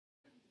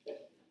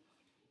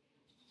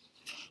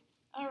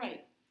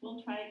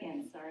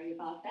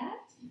Sorry about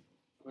that.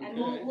 Okay. And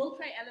we'll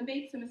try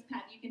elevate, so Miss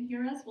Pat, you can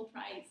hear us. We'll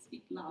try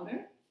speak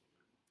louder.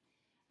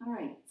 All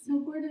right. So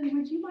Gordon,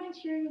 would you mind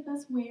sharing with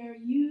us where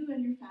you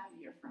and your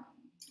family are from?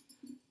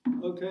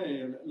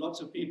 Okay,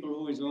 lots of people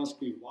always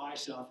ask me, why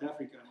South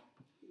Africa?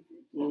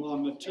 Well,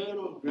 my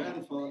maternal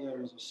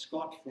grandfather was a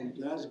Scot from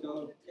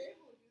Glasgow.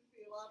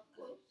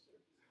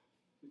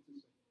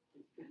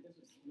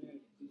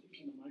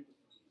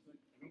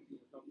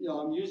 Yeah,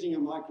 I'm using a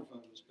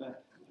microphone, it's bad.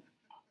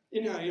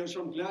 Anyhow, he was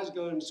from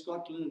Glasgow in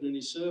Scotland, and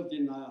he served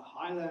in a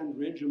Highland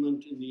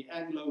regiment in the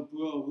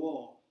Anglo-Boer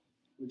War,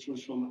 which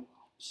was from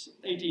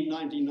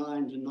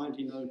 1899 to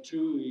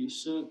 1902. He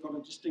got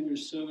a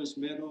Distinguished Service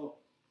Medal,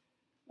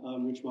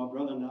 which my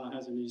brother now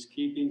has in his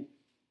keeping.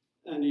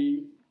 And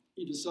he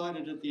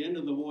decided at the end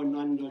of the war in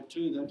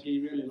 1902 that he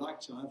really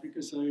liked South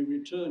Africa, so he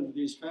returned with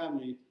his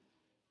family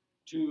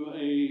to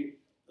a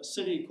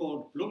city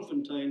called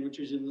Bloemfontein, which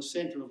is in the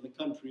center of the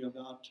country,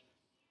 about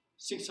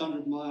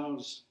 600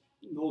 miles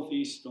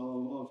northeast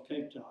of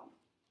Cape Town.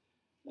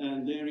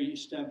 And there he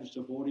established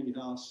a boarding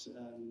house,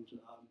 and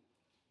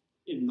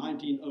in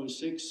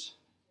 1906,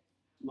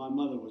 my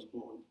mother was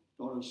born,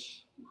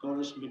 Doris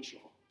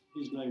Mitchell.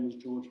 His name was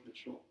George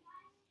Mitchell.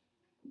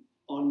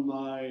 On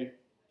my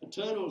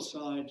paternal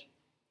side,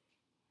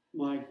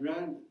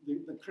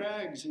 the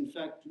Craggs, in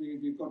fact,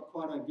 we've got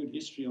quite a good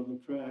history of the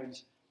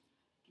Craggs.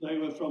 They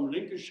were from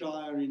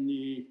Lincolnshire in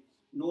the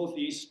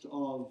northeast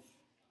of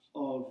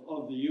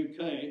the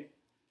UK,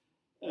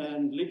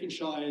 and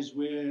Lincolnshire is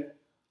where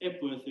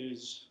Epworth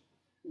is,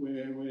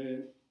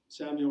 where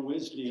Samuel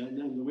Wesley and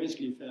the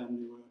Wesley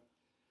family were.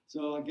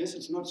 So I guess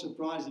it's not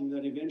surprising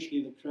that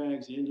eventually the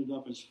Craggs ended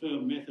up as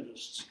firm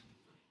Methodists.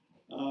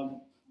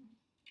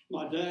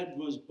 My dad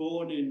was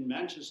born in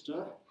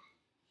Manchester,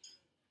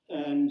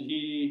 and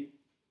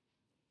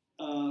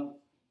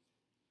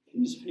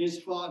his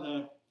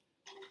father,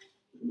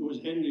 who was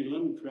Henry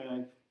Lynn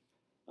Cragg,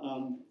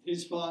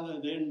 his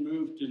father then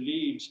moved to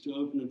Leeds to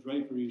open a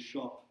drapery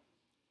shop.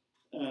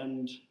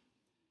 And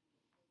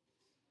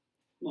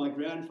my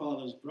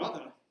grandfather's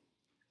brother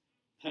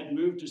had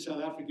moved to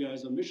South Africa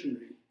as a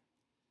missionary.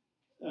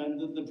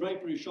 And the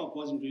drapery shop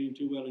wasn't doing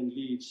too well in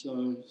Leeds,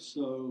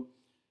 so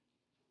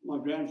my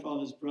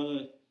grandfather's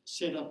brother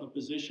set up a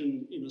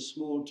position in a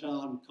small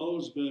town,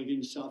 Colesberg,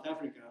 in South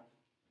Africa,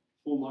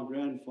 for my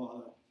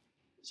grandfather.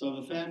 So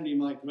the family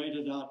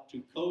migrated out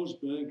to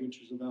Colesberg, which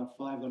is about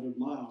 500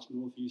 miles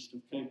northeast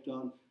of Cape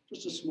Town,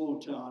 just a small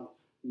town,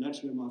 and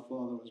that's where my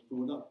father was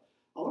brought up.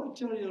 I want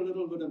to tell you a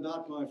little bit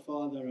about my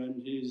father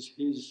and his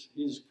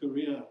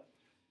career.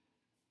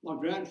 My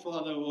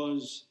grandfather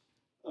was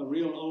a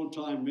real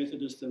old-time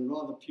Methodist and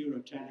rather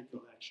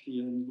puritanical, actually,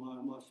 and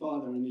my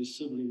father and his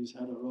siblings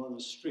had a rather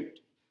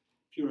strict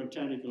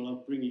puritanical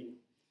upbringing.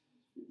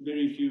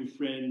 Very few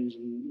friends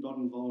and not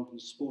involved in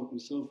sport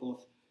and so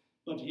forth.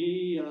 But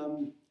he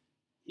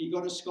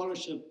got a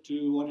scholarship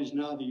to what is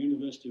now the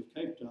University of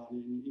Cape Town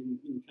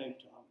in Cape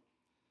Town.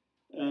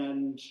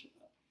 And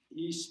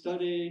he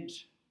studied,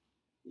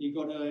 he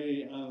got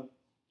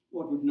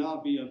what would now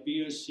be a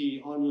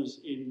BSc honours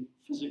in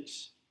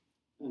physics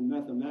and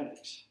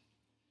mathematics.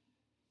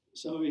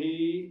 So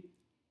he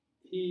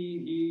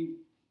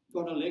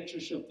got a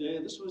lectureship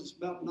there. This was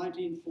about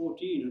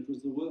 1914. It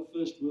was the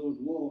First World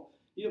War.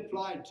 He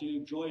applied to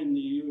join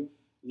the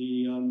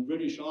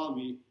British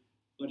Army,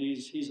 but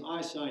his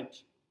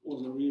eyesight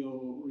was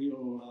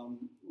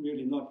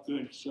really not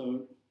good.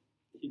 So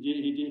he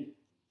did.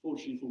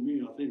 Fortunately for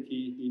me, I think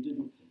he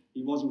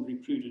wasn't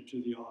recruited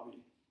to the army.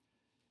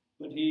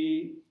 But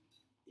he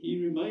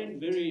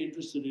remained very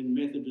interested in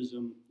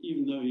Methodism,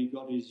 even though he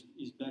got his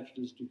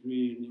bachelor's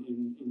degree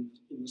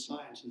in the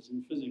sciences,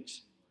 in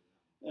physics.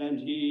 And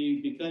he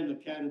became a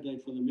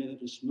candidate for the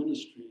Methodist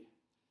ministry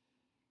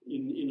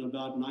in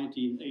about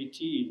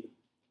 1918.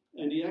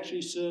 And he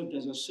actually served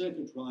as a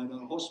circuit rider,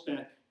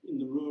 horseback, in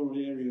the rural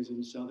areas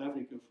in South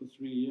Africa for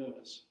 3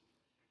 years.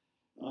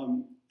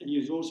 He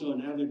is also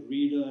an avid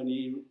reader, and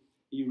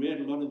he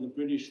read a lot of the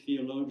British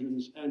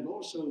theologians, and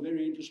also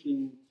very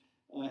interesting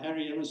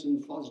Harry Emerson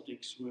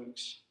Fosdick's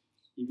works.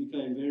 He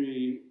became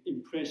very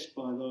impressed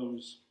by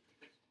those.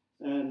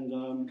 And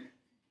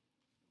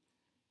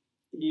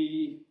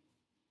he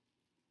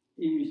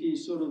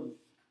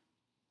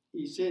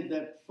said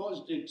that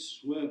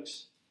Fosdick's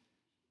works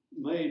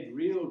made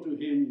real to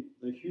him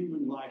the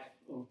human life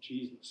of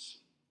Jesus,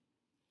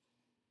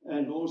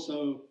 and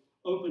also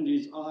opened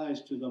his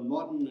eyes to the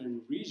modern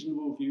and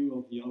reasonable view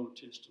of the Old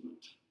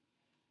Testament.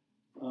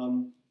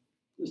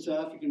 The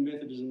South African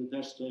Methodism at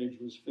that stage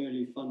was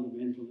fairly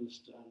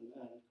fundamentalist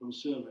and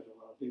conservative,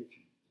 I think.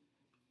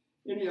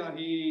 Anyhow,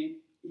 he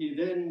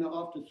then,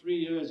 after 3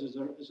 years as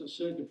a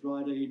circuit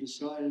rider, he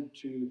decided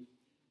to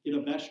get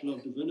a Bachelor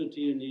of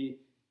Divinity, and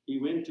he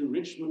went to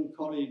Richmond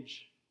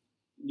College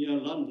near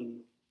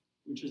London,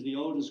 which is the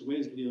oldest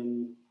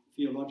Wesleyan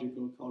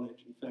theological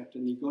college, in fact,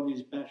 and he got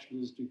his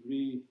bachelor's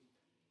degree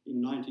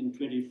in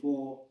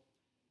 1924,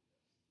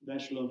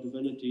 Bachelor of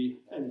Divinity,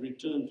 and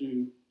returned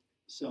to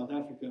South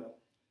Africa,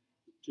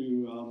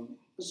 to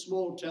a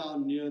small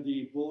town near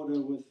the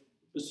border with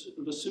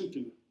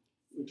Lesotho,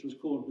 which was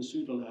called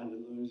Lesotholand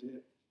in those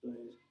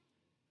days.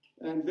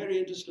 And very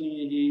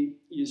interestingly,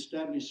 he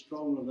established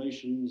strong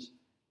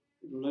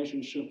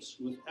relationships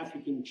with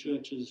African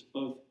churches,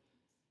 both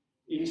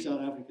in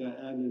South Africa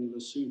and in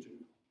Lesotho.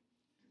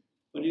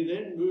 But he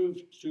then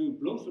moved to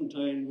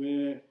Bloemfontein,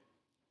 where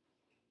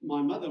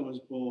my mother was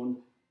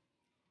born.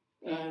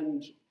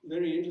 And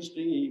very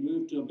interesting, he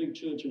moved to a big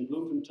church in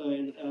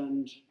Bloemfontein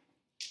and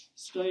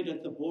stayed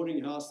at the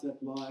boarding house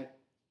that my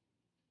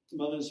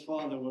mother's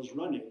father was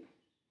running.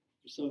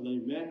 So they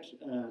met,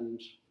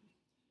 and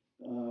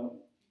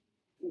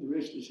the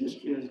rest is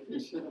history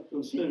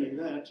concerning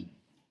that.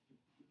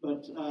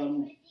 But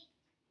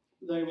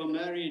they were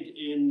married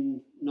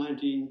in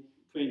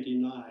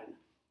 1929.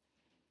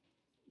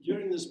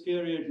 During this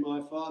period,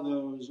 my father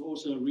was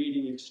also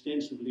reading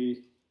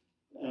extensively,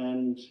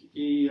 and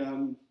he,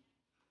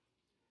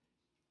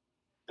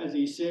 as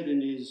he said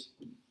in his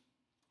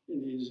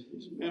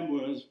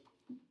memoirs,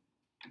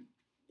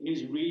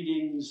 his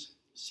readings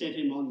set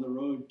him on the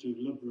road to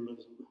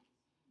liberalism.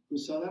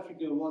 Because South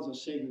Africa was a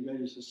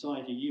segregated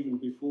society even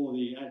before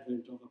the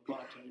advent of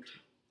apartheid.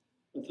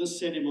 But this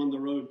set him on the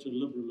road to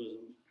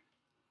liberalism.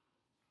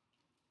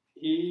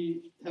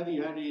 He,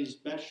 having had his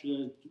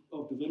Bachelor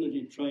of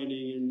Divinity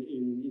training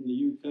in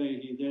the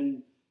UK, he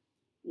then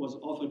was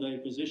offered a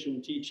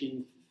position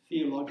teaching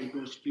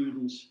theological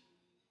students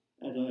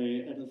at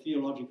a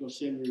theological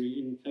seminary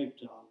in Cape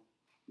Town.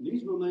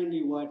 These were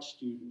mainly white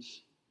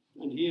students.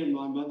 And he and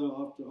my mother,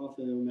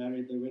 after they were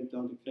married, they went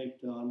down to Cape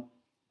Town.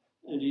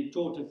 And he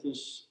taught at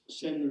this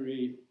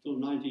seminary till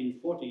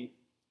 1940.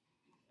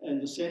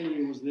 And the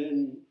seminary was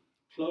then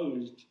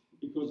closed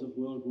because of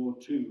World War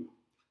II.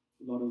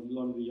 A lot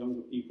of the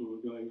younger people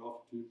were going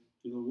off to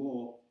the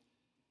war.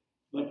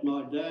 But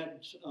my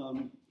dad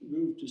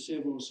moved to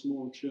several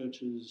small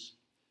churches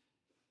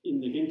in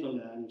the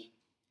hinterland,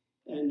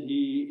 and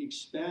he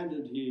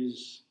expanded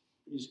his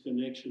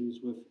connections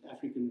with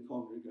African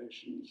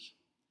congregations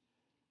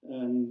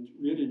and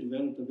really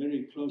developed a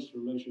very close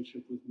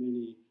relationship with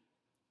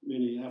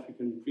many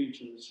African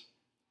preachers.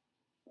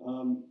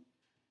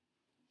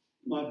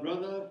 My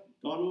brother,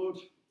 Donald,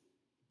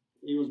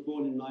 he was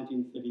born in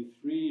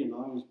 1933 and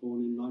I was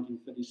born in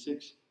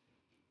 1936.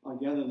 I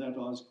gather that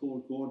I was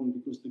called Gordon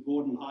because the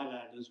Gordon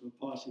Highlanders were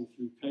passing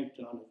through Cape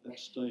Town at that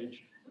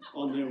stage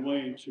on their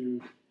way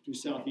to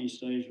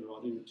Southeast Asia,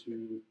 I think,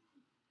 to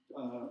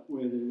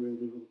where there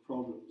were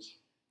problems.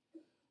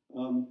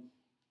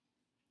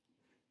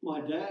 My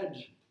dad,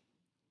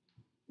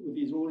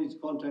 with all his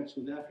contacts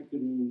with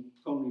African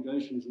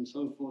congregations and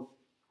so forth,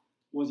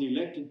 was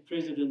elected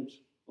president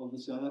of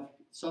the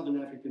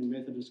Southern African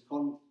Methodist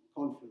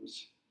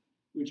Conference,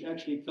 which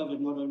actually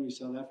covered not only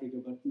South Africa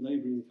but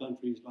neighboring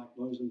countries like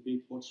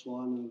Mozambique,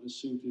 Botswana,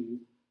 Lesotho,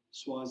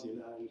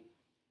 Swaziland,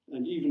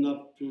 and even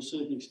up to a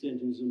certain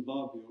extent in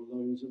Zimbabwe,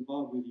 although in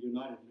Zimbabwe the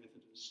United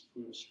Methodists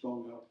were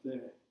strong up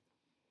there.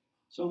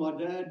 So my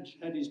dad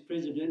had his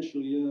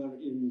presidential year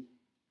in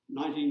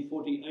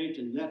 1948,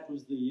 and that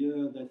was the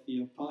year that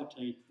the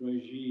apartheid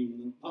regime,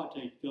 the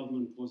apartheid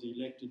government, was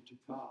elected to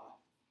power.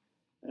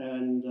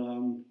 And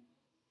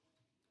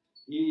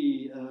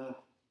he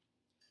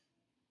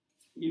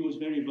was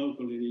very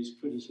vocal in his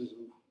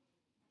criticism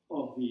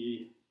of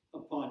the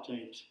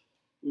apartheid,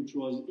 which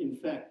was, in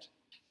fact,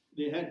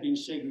 there had been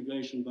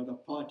segregation, but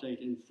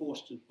apartheid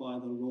enforced it by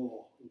the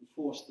law,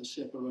 enforced the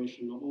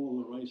separation of all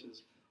the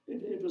races.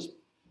 It was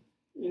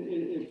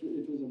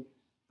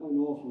an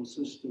awful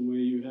system where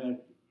you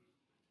had,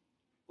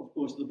 of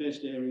course, the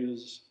best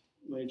areas,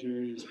 major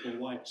areas for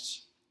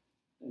whites,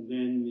 and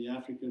then the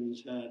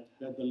Africans had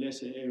the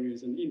lesser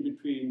areas, and in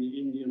between the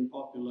Indian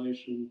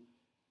population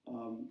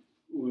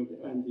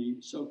and the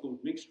so-called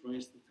mixed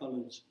race, the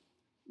colours,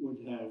 would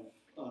have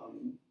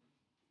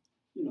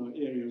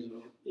areas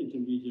of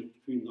intermediate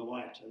between the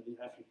white and the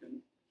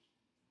African.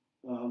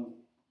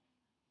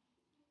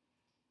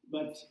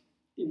 But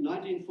in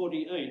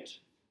 1948,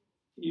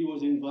 he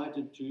was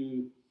invited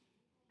to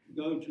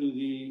go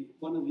to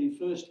one of the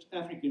first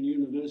African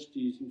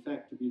universities, in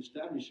fact, to be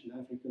established in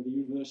Africa, the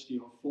University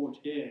of Fort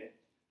Hare,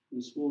 in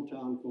a small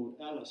town called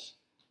Alice,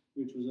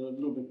 which was a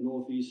little bit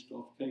northeast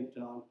of Cape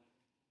Town.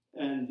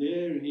 And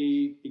there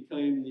he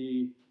became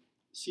the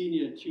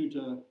senior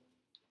tutor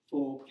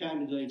for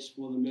candidates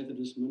for the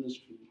Methodist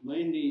ministry,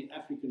 mainly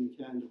African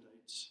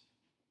candidates,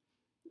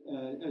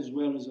 as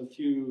well as a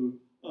few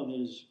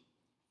others,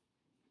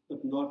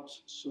 but not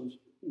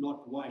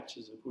white,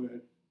 as it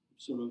were,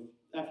 sort of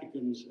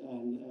Africans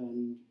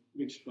and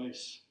mixed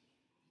race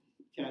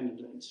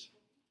candidates.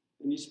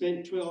 And he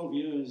spent 12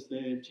 years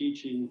there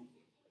teaching.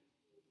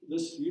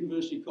 This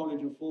University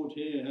College of Fort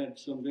Hare had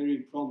some very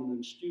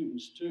prominent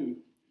students too.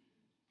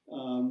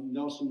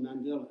 Nelson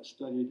Mandela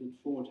studied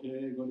at Fort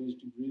Hare, got his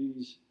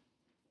degrees.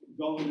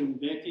 Govan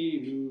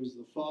Mbeki, who was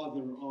the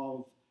father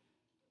of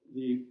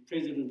the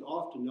president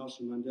after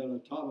Nelson Mandela,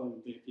 Thabo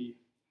Mbeki,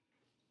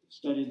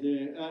 studied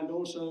there. And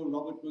also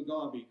Robert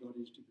Mugabe got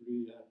his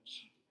degree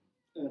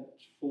at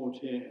Fort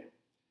Hare.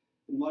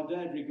 And my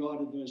dad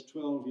regarded those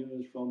 12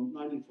 years from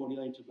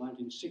 1948 to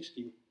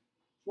 1960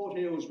 Fort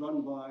Hare was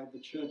run by the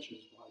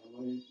churches, by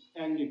the way,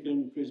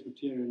 Anglican,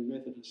 Presbyterian,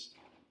 Methodist.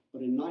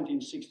 But in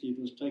 1960, it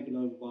was taken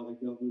over by the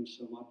government,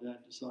 so my dad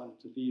decided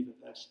to leave at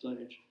that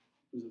stage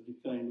because it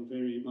became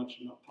very much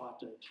an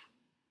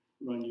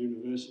apartheid-run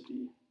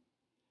university.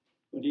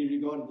 But he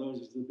regarded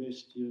those as the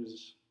best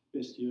years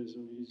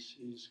of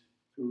his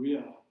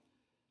career.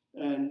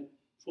 And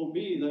for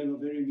me, they were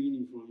very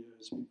meaningful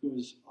years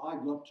because I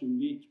got to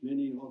meet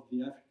many of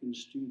the African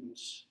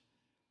students,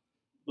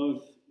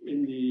 both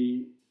in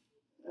the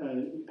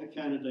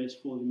candidates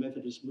for the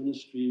Methodist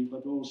ministry,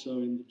 but also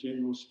in the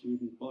general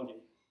student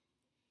body.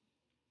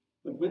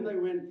 But when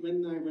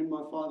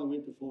my father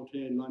went to Fort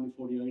Hare in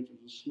 1948,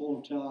 it was a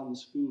small town, the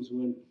schools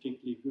weren't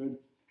particularly good.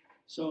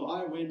 So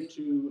I went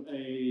to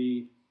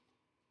a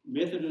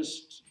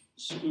Methodist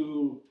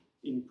school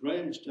in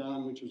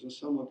Grahamstown, which was a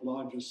somewhat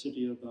larger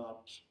city,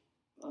 about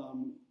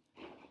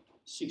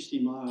 60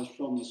 miles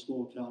from the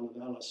small town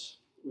of Alice,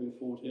 where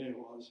Fort Hare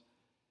was.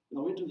 And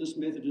I went to this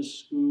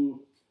Methodist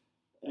school,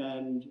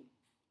 and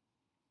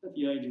at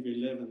the age of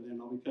 11,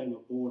 then I became a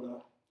boarder.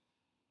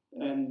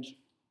 And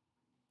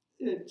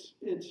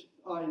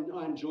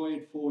I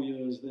enjoyed 4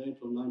 years there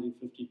till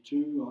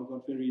 1952. I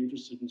got very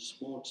interested in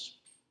sports,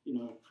 you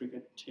know,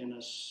 cricket,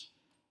 tennis,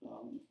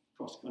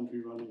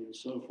 cross-country running and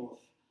so forth.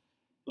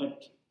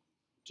 But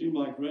to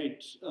my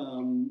great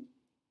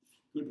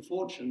good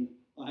fortune,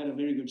 I had a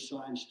very good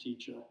science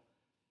teacher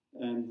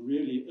and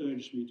really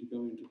urged me to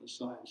go into the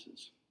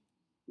sciences,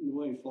 in a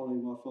way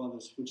following my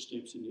father's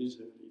footsteps in his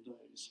early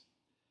days.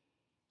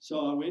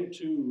 So I went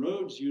to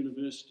Rhodes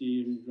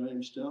University in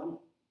Grahamstown.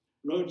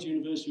 Rhodes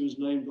University was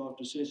named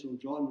after Cecil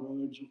John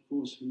Rhodes, of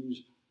course, who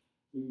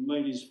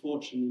made his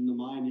fortune in the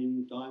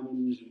mining,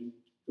 diamonds and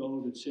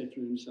gold, etc.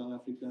 in South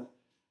Africa,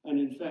 and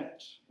in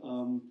fact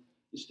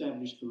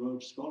established the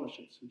Rhodes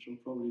Scholarships, which are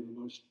probably the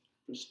most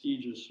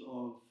prestigious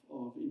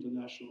of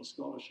international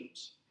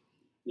scholarships.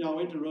 Now, I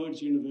went to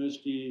Rhodes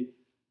University,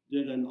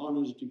 did an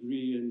honours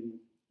degree in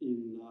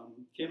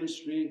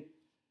chemistry,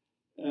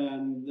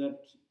 and that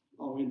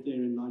I went there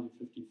in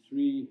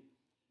 1953.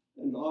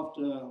 And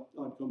after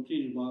I'd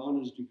completed my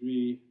honours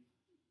degree,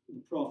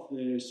 the prof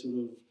there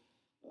sort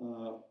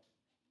of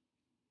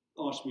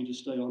asked me to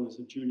stay on as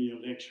a junior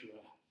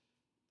lecturer,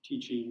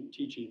 teaching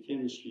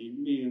chemistry,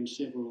 me and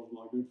several of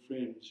my good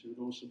friends who had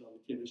also done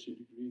chemistry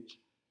degrees.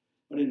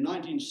 But in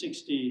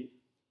 1960,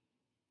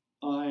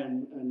 I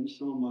and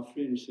some of my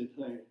friends said,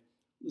 hey,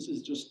 this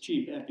is just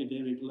cheap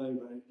academic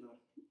labor.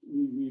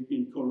 We've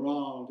been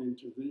corralled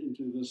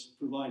into this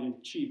providing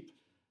cheap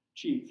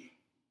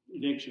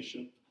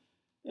lectureship.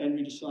 And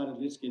we decided,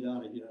 let's get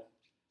out of here.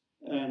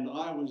 And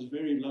I was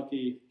very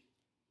lucky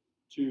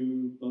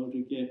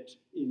to get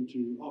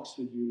into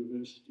Oxford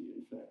University,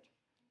 in fact.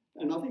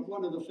 And I think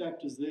one of the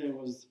factors there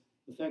was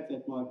the fact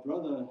that my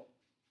brother,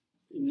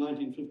 in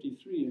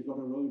 1953, had got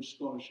a Rhodes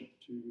Scholarship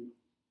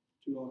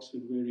to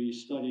Oxford, where he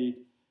studied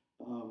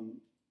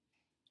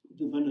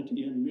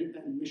divinity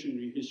and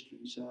missionary history,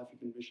 South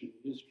African missionary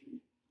history.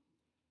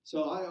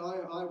 So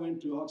I went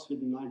to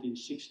Oxford in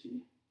 1960.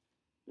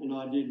 And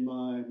I did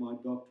my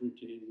doctorate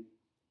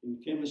in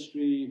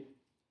chemistry,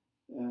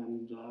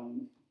 and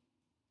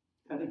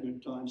had a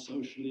good time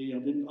socially.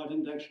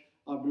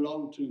 I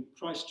belonged to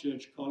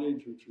Christchurch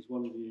College, which was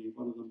one of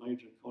the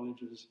major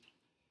colleges,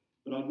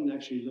 but I didn't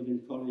actually live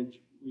in college.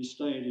 We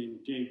stayed in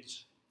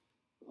digs.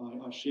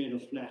 I shared a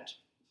flat.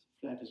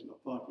 Flat is an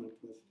apartment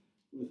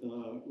with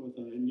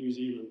a New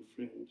Zealand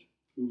friend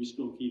who we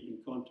still keep in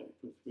contact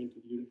with.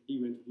 He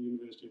went to the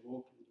University of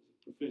Auckland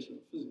as a professor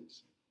of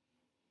physics.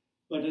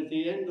 But at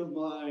the end of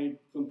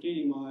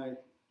completing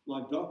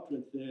my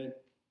doctorate there,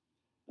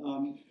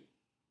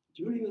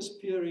 during this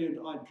period,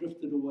 I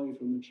drifted away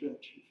from the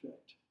church, in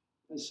fact,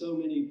 as so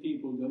many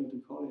people going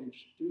to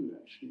college do,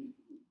 actually.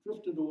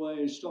 Drifted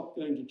away, stopped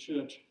going to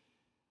church.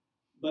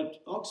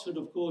 But Oxford,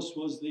 of course,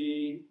 was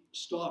the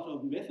start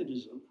of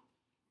Methodism,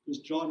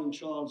 because John and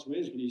Charles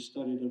Wesley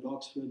studied at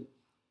Oxford,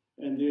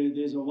 and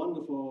there's a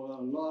wonderful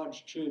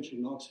large church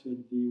in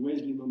Oxford, the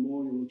Wesley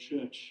Memorial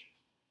Church,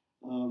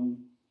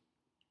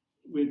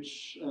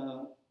 which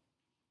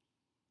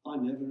I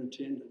never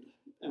attended,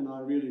 and I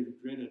really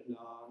regret it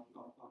now.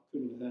 I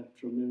could have had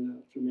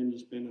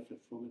tremendous benefit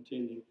from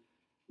attending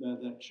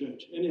that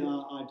church.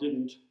 Anyhow, I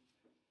didn't.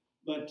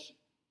 But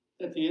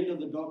at the end of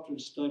the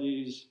doctorate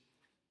studies,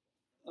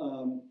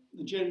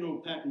 the general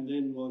pattern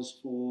then was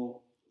for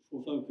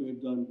folk who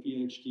had done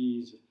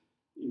PhDs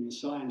in the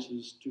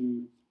sciences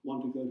to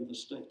want to go to the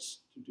States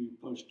to do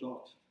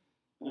postdocs.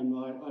 And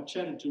I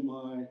chatted to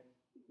my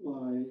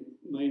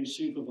main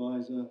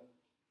supervisor,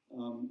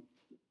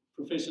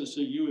 Professor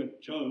Sir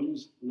Hewitt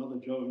Jones, another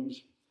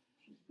Jones,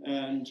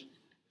 and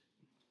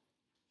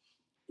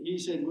he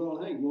said,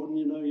 well, hey, Gordon,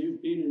 you know,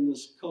 you've been in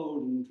this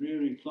cold and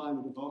dreary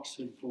climate of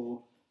Oxford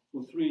for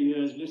 3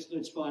 years.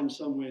 Let's find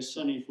somewhere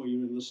sunny for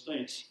you in the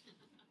States.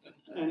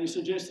 And he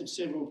suggested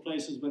several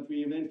places, but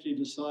we eventually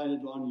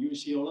decided on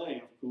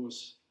UCLA, of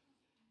course.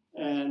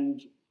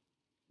 And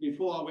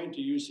before I went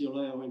to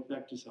UCLA, I went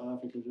back to South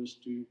Africa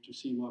just to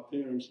see my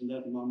parents and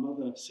that. And my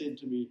mother said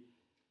to me,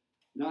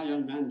 now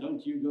young man,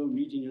 don't you go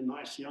meeting a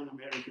nice young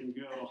American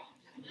girl.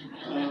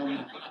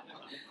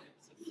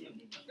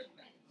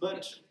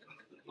 But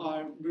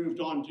I moved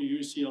on to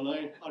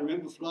UCLA. I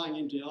remember flying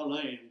into LA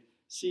and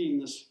seeing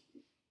this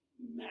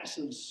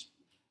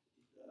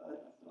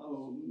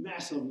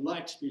massive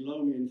lights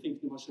below me and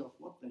thinking to myself,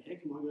 what the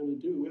heck am I going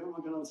to do? Where am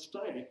I going to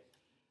stay?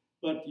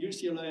 But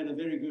UCLA had a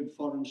very good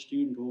foreign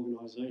student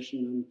organization,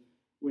 and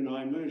when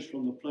I emerged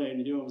from the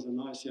plane, here was a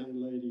nice young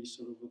lady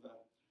sort of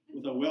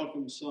with a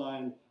welcome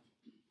sign,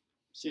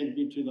 sent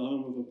me to the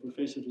home of a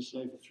professor to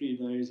stay for 3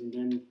 days, and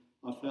then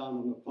I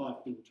found an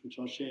apartment which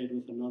I shared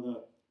with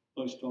another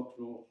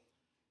postdoctoral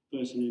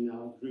person in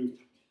our group,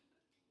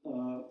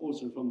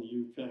 also from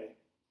the UK.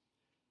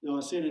 Now,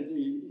 I said that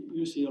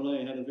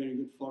UCLA had a very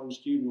good foreign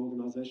student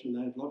organization.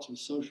 They had lots of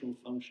social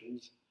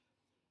functions.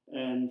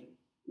 And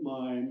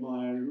my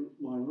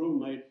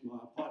roommate, my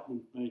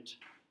apartment mate,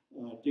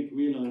 Dick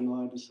Wheeler, and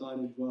I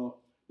decided,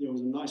 well, there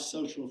was a nice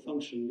social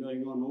function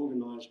going on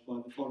organized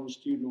by the foreign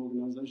student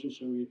organization.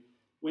 So we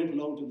went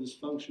along to this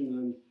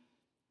function,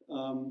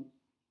 and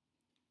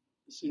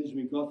as soon as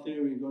we got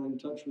there, we got in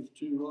touch with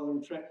 2 rather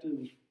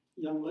attractive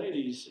young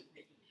ladies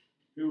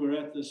who were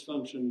at this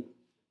function.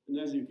 And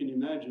as you can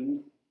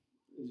imagine,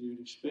 as you'd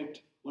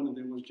expect, one of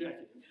them was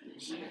Jackie.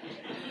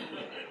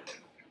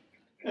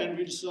 And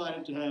we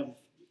decided to have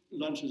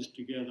lunches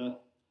together.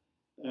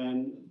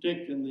 And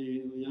Dick and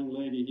the young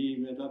lady he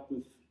met up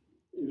with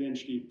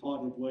eventually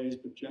parted ways,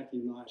 but Jackie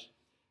and I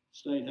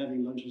stayed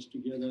having lunches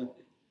together.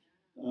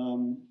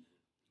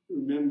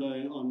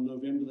 Remember on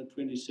November the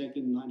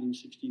 22nd,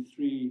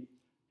 1963,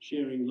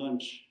 sharing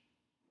lunch.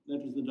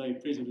 That was the day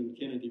President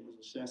Kennedy was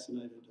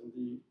assassinated,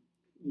 and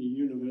the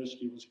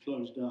university was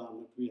closed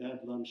down, but we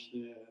had lunch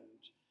there,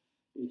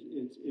 and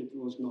it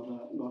was not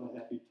a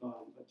happy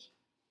time. But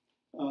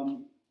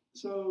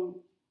so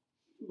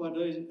my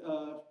days,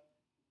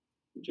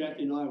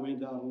 Jackie and I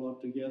went out a lot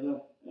together,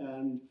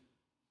 and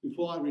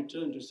before I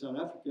returned to South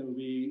Africa,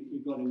 we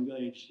got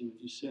engaged in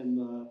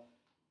December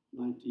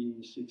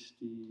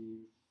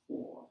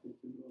 1964, I think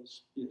it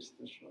was. Yes,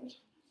 that's right.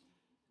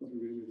 Got to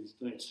remember these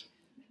dates.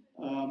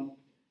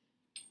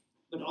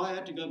 But I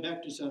had to go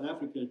back to South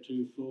Africa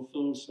to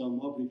fulfill some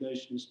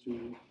obligations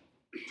to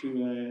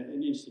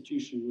an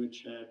institution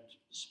which had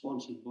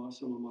sponsored by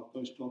some of my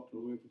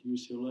postdoctoral work at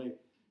UCLA.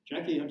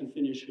 Jackie had to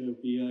finish her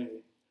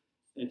BA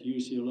at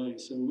UCLA,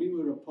 so we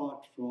were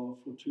apart for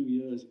 2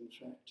 years, in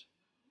fact.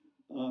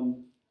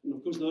 And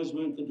of course, those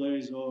weren't the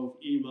days of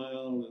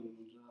email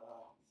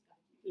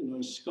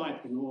and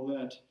Skype and all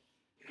that.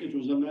 It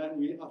was I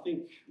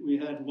think we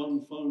had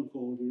one phone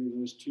call during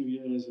those 2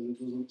 years, and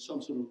it was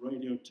some sort of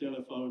radio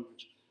telephone,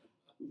 which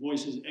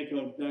voices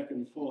echoed back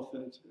and forth.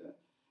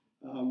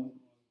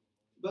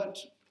 But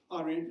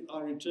I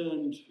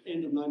returned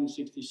end of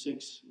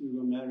 1966. We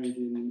were married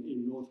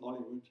in North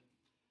Hollywood,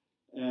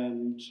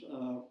 and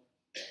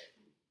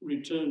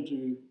returned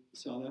to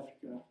South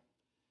Africa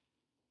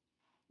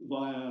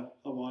via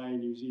Hawaii,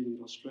 New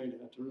Zealand, Australia.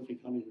 A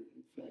terrific honeymoon,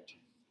 in fact.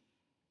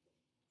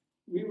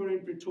 We were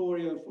in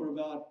Pretoria for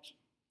about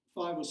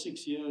 5 or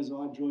 6 years.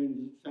 I joined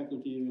the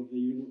faculty of the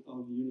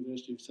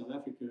University of South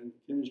Africa in the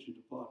chemistry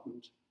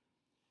department.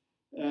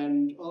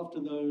 And after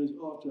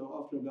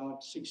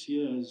about 6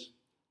 years,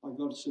 I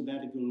got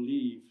sabbatical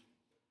leave.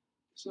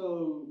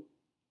 So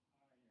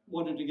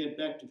wanted to get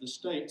back to the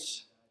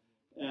States,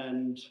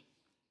 and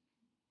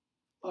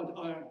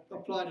I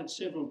applied at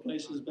several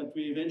places, but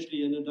we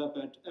eventually ended up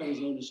at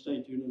Arizona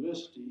State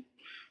University,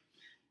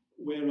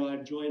 where I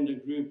joined a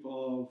group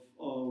of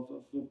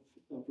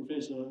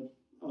Professor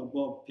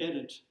Bob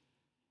Pettit,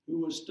 who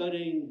was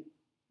studying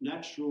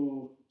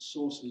natural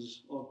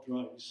sources of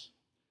drugs.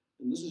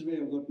 And this is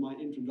where I got my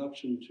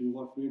introduction to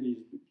what really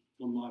is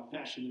my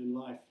passion in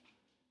life,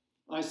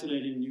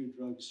 isolating new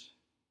drugs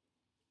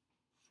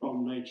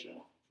from nature,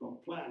 from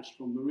plants,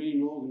 from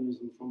marine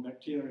organisms, from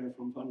bacteria,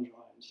 from fungi,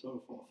 and so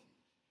forth.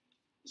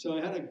 So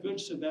I had a good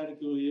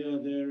sabbatical year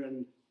there,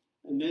 and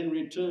then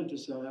returned to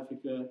South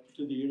Africa,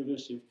 to the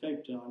University of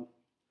Cape Town,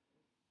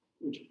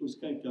 which was,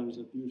 Cape Town is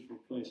a beautiful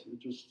place. We're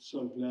just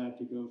so glad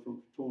to go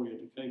from Pretoria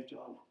to Cape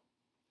Town.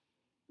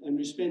 And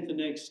we spent the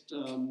next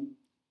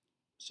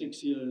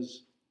 6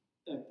 years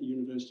at the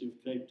University of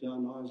Cape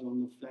Town. I was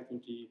on the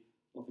faculty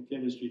of the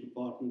chemistry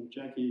department.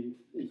 Jackie,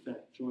 in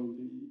fact, joined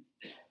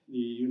the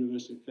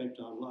University of Cape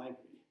Town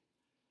library.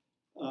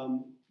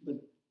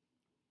 But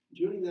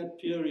during that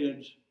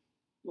period,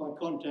 I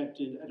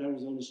contacted at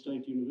Arizona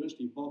State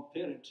University, Bob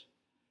Pettit,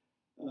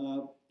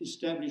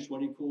 established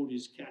what he called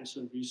his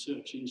Cancer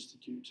Research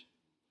Institute.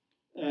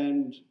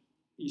 And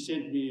he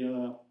sent me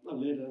a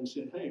letter and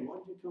said, hey, why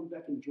don't you come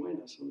back and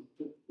join us in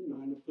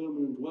a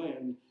permanent way?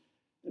 And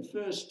at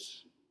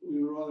first,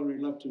 we were rather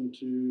reluctant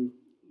to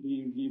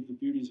leave the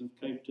beauties of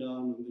Cape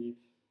Town and the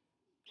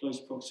close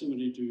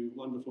proximity to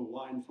wonderful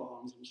wine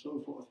farms and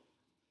so forth.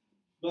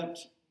 But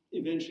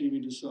eventually we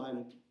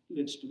decided,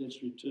 let's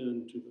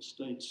return to the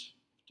States,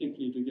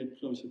 particularly to get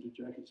closer to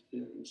Jackie's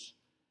parents.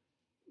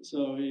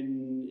 So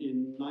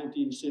in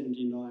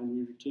 1979,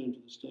 we returned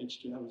to the States,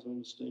 to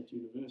Arizona State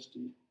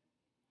University.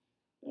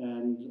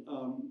 and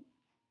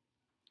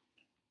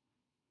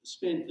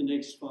spent the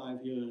next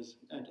 5 years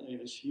at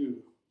ASU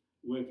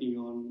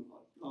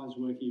I was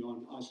working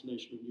on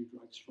isolation of new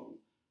drugs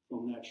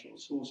from natural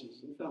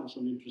sources and found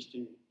some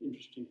interesting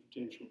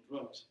potential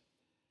drugs.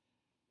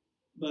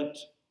 But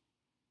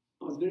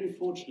I was very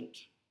fortunate.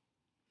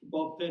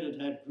 Bob Pettit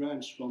had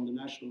grants from the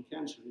National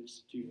Cancer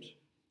Institute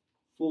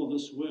for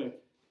this work.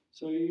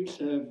 So he used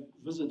to have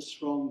visits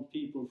from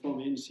people from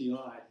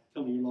NCI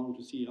coming along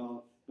to see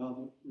how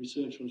the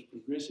research was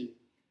progressing.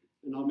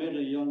 And I met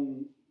a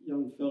young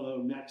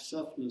fellow, Matt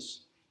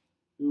Suffness,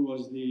 who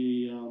was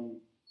the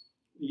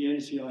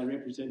NCI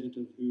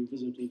representative who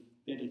visited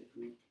Pettit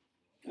Group.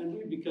 And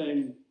we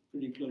became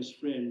pretty close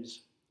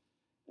friends.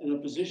 And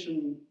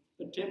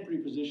a temporary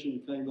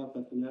position came up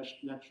at the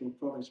Natural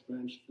Products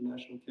Branch at the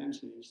National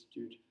Cancer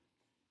Institute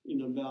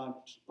in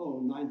about,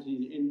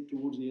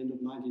 towards the end of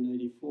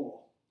 1984.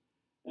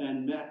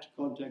 And Matt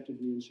contacted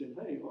me and said,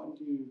 hey, why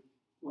don't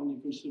you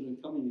consider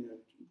coming here?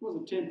 It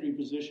was a temporary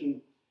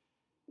position,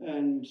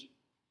 and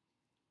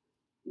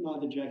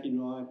neither Jackie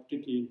nor I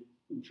particularly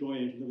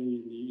enjoyed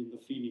living in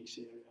the Phoenix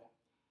area.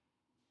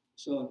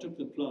 So I took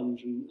the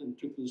plunge and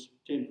took this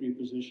temporary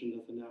position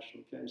at the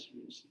National Cancer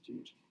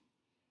Institute.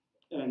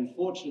 And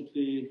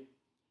fortunately,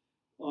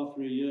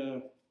 after a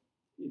year,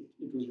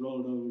 it was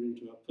rolled over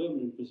into a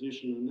permanent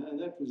position, and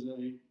that was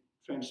a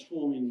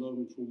transforming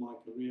moment for my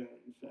career,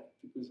 in fact,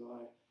 because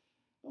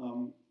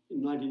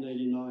in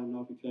 1989,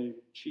 I became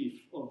chief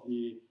of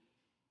the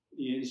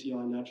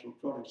NCI Natural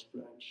Products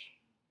Branch.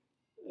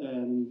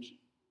 And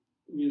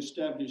we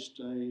established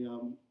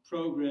a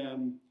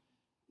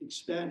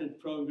expanded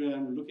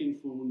program looking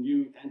for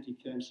new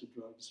anti-cancer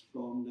drugs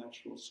from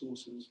natural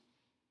sources,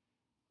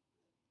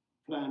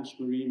 plants,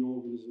 marine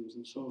organisms,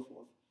 and so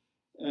forth.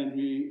 And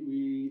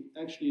we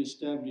actually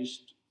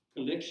established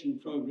collection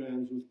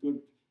programs with good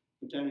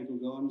botanical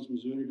gardens,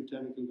 Missouri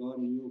Botanical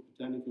Garden, New York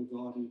Botanical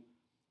Garden,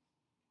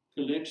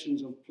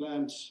 collections of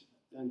plants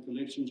and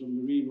collections of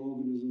marine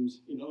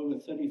organisms in over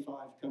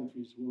 35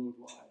 countries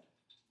worldwide.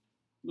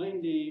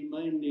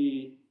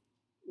 Mainly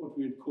what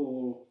we'd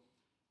call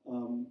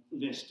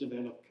less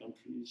developed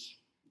countries,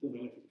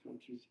 developing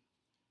countries,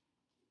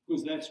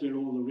 because that's where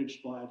all the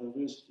rich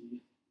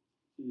biodiversity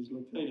is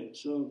located.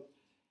 So,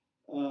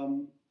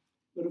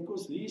 but of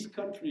course these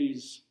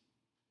countries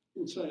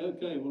would say,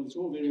 okay, well, it's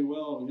all very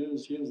well,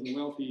 here's the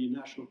wealthy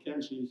National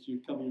Cancer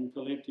Institute coming and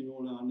collecting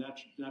all our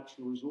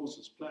natural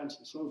resources, plants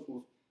and so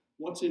forth.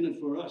 What's in it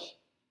for us,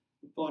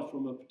 apart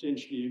from a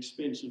potentially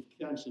expensive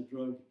cancer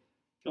drug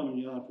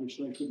coming out, which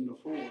they couldn't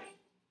afford?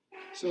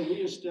 So we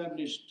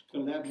established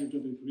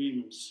collaborative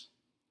agreements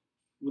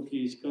with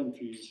these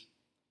countries.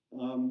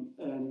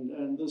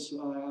 And this,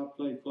 I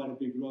played quite a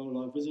big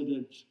role. I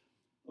visited,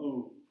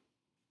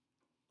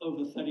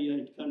 over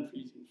 38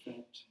 countries, in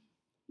fact,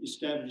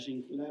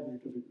 establishing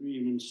collaborative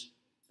agreements.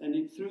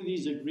 And through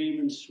these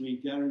agreements,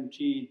 we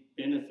guaranteed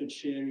benefit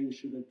sharing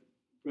should a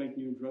great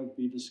new drug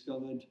be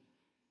discovered.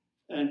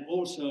 And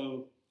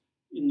also,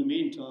 in the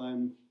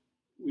meantime,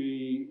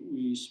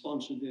 we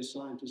sponsored their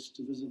scientists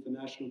to visit the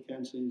National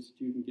Cancer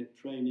Institute and get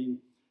training,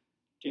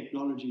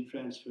 technology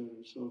transfer,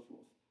 and so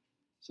forth.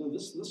 So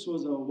this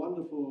was a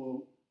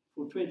wonderful,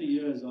 for 20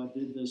 years I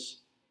did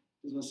this.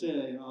 As I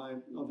say, I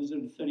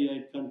visited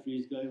 38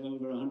 countries, gave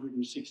over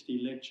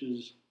 160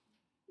 lectures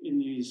in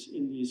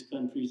these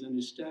countries, and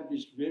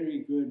established very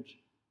good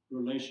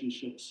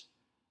relationships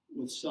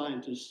with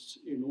scientists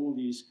in all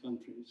these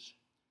countries.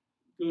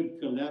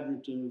 Good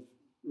collaborative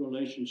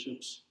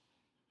relationships.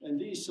 And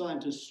these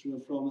scientists were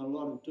from a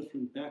lot of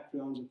different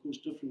backgrounds, of course,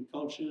 different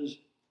cultures,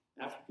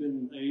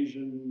 African,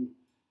 Asian,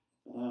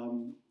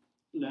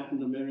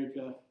 Latin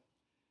America,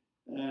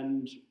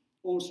 and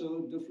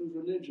also different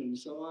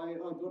religions. So I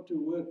got to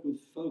work with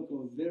folk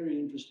of very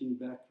interesting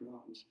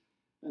backgrounds,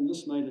 and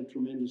this made a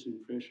tremendous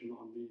impression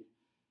on me,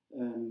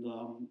 and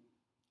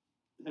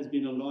has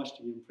been a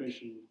lasting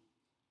impression.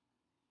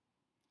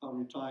 I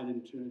retired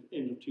into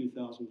end of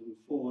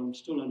 2004. I'm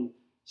still in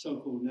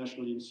so-called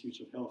National Institutes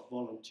of Health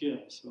volunteer,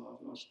 so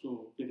I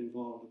still get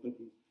involved a bit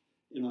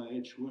in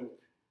NIH work.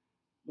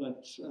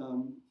 But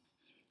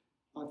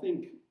I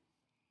think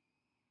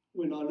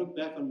when I look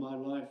back on my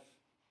life,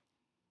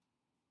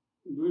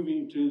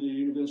 moving to the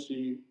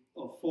University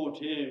of Fort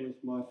Hare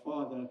with my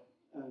father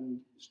and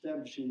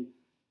establishing,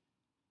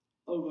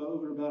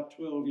 over about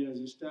 12 years,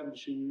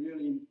 establishing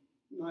really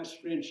nice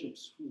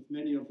friendships with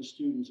many of the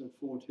students at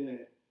Fort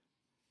Hare.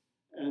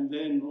 And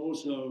then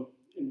also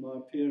in my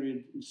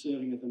period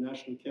serving at the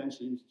National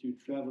Cancer Institute,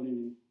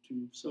 traveling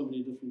to so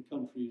many different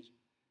countries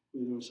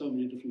where there were so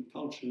many different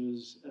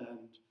cultures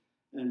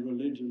and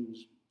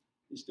religions,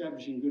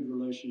 establishing good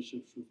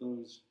relationships with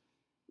those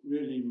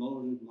really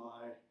molded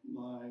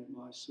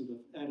my sort of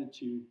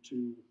attitude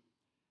to,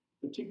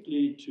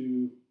 particularly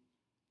to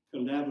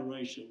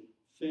collaboration,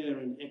 fair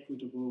and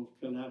equitable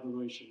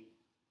collaboration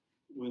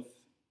with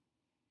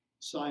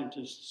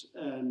scientists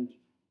and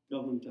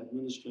government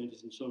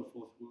administrators and so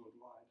forth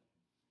worldwide.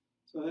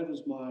 So that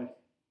was more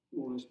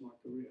or less my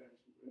career.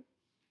 Thank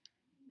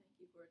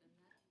you, Gordon.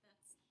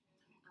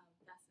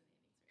 That's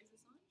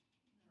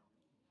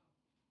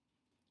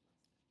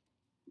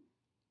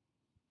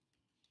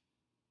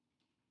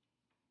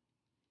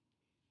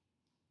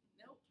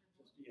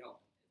help?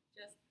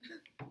 Just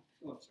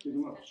Let's get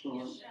them up. Sorry.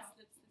 let's share.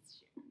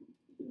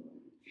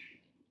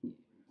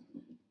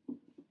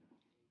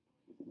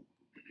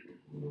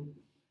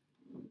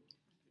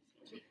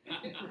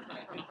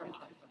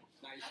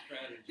 Nice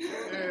strategy.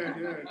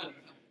 Yeah.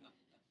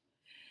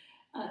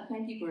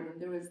 Thank you, Gordon.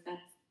 There was that.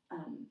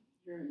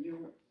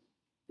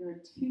 There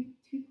were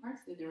two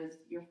parts there. There was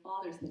your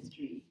father's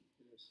history,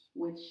 Yes.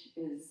 which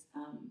is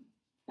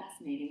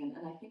fascinating,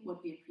 and I think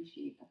what we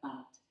appreciate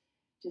about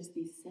just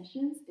these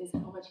sessions is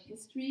how much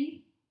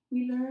history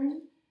we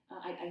learn.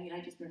 I mean,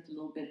 I just learned a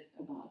little bit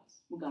about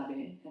Mugabe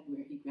and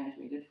where he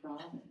graduated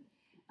from.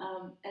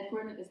 And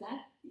Gordon, is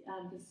that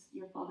this?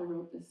 Your father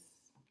wrote this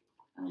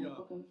Yeah.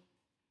 book of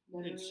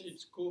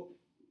memories.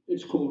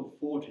 It's called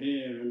Fort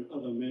Hare and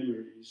Other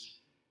Memories.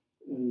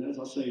 And as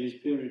I say, his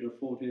period of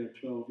Fort Hare,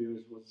 12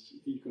 years, was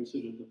he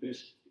considered the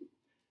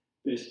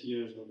best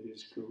years of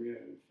his career,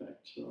 in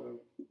fact.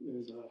 So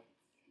there's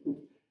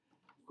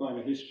quite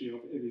a history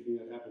of everything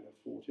that happened at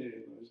Fort Hare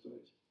in those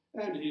days.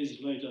 And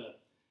his later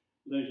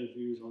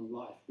views on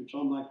life, which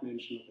I might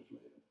mention a bit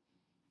later.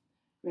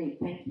 Great,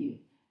 thank you.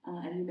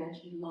 And you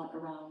mentioned a lot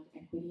around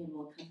equity, and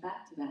we'll come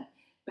back to that.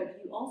 But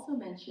you also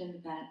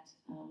mentioned that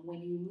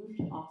when you moved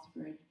to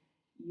Oxford,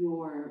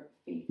 your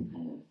faith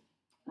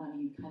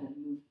you kind of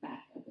moved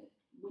back a bit.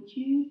 Would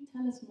you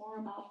tell us more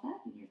about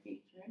that and your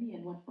faith journey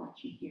and what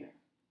brought you here?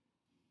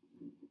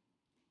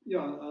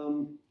 Yeah,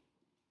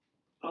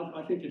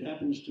 I think it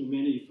happens to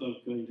many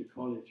folk going to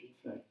college. In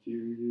fact,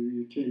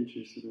 you tend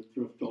to sort of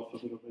drift off a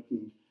little bit.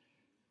 And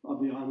I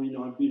mean,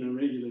 I've been a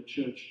regular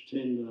church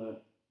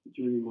attender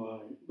during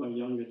my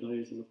younger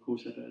days, and of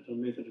course at a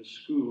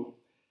Methodist school.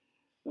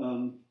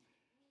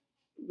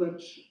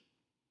 But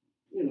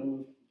you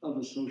know,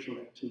 other social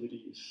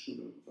activities sort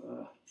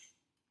of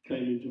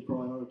came into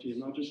priority,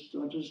 and I just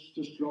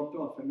dropped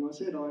off. And I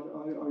said I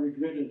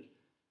regretted,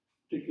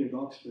 particularly at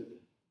Oxford,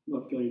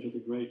 not going to the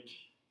great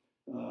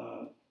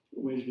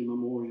Wesley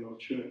Memorial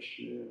Church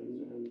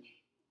and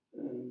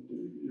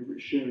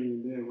sharing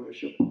in their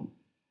worship.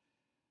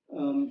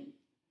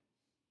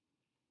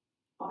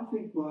 I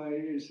think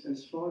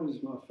as far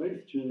as my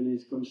faith journey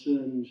is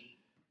concerned,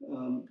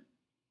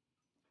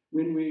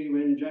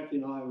 when Jackie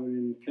and I were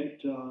in Cape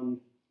Town,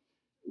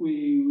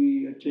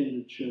 we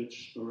attended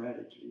church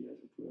sporadically, as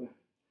it were.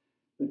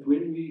 But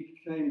when we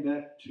came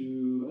back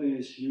to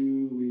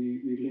ASU,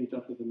 we linked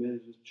up with the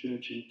Methodist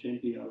Church in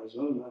Tempe,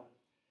 Arizona.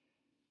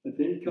 But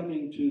then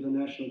coming to the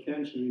National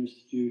Cancer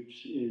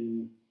Institute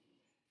in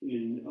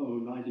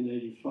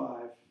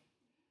 1985,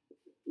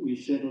 we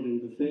settled in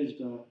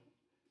Bethesda,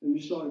 and we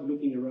started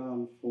looking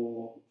around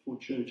for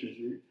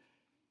churches.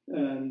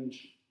 And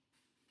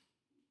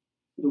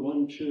the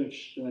one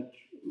church that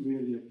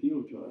really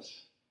appealed to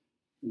us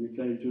when we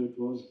came to it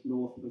was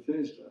North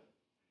Bethesda.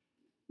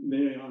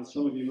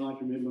 Some of you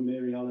might remember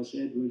Mary Alice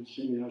Edwards,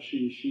 and how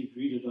she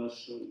greeted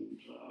us and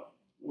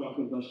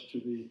welcomed us to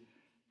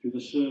the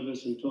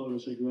service and told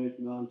us a great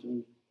amount.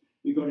 And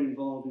we got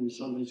involved in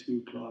Sunday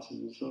school classes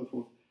and so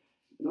forth.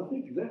 And I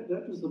think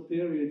that was the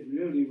period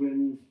really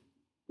when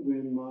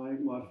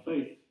my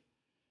faith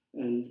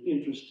and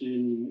interest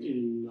in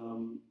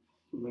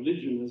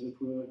religion, as it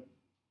were,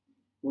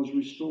 was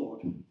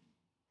restored.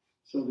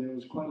 So there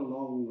was quite a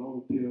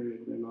long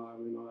period when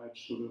I had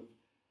sort of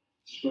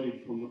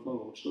strayed from the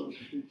fold, so to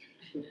speak.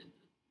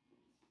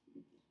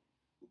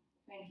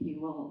 Thank you.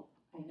 Well,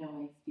 I know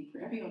I speak for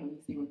everyone when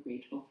we say we're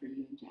grateful for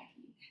you and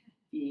Jackie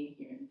being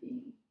here and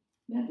being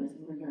members,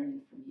 and we're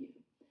learning from you.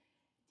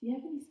 Do you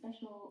have any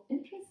special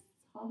interests,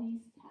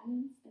 hobbies,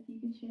 talents that you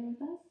can share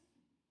with us?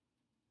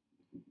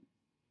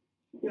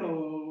 Yeah,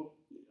 well,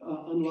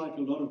 unlike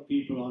a lot of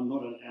people, I'm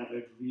not an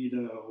avid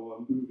reader or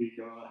a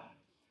moviegoer,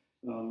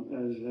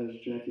 as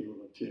Jackie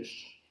will attest.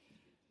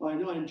 I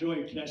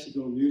enjoy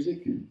classical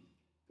music,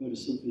 go to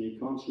symphony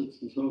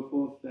concerts and so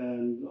forth,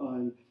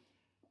 and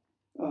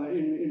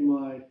in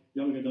my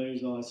younger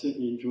days I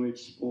certainly enjoyed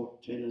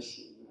sport, tennis,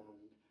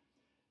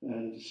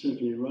 and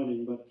certainly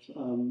running, but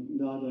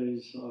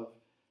nowadays I've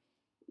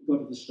got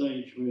to the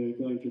stage where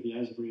going to the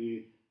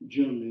Asbury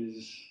gym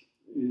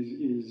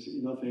is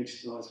enough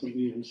exercise for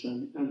me, and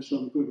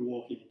some good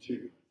walking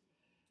too.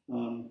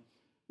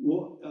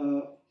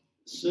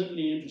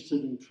 Certainly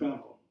interested in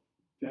travel.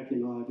 Jackie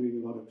and I are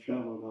doing a lot of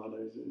travel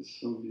nowadays, as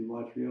some of you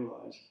might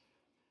realize.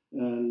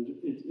 And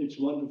it's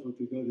wonderful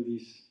to go to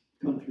these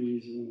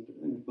countries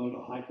and go to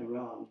hike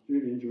around.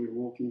 Really enjoy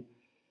walking.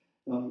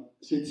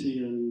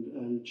 Sitsi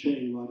and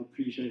Cheng might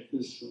appreciate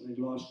this. I think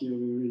last year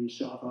we were in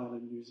South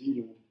Island, New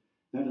Zealand,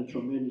 had a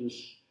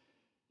tremendous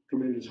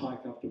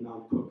hike up to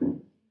Mount Cook.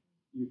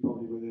 You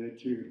probably were there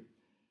too.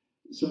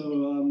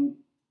 So,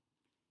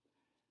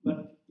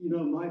 but you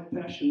know, my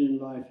passion in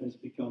life has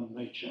become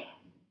nature.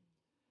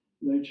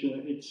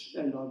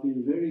 And I've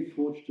been very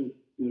fortunate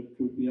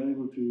to be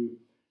able to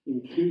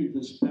include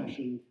this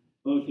passion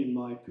both in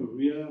my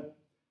career,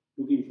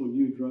 looking for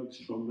new drugs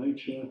from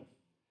nature,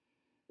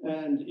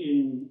 and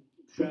in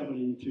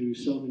traveling to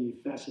so many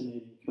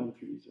fascinating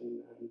countries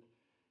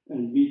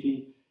and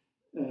meeting.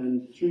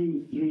 And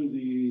through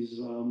these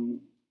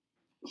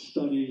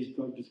studies,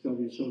 drug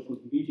discovery, and so forth,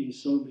 meeting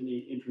so many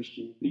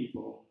interesting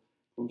people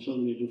from so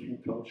many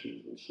different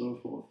cultures and so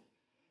forth.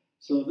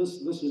 So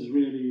this is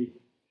really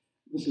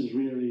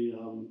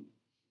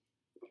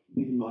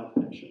been my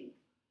passion.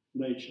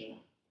 Nature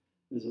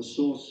as a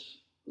source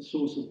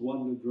of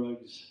wonder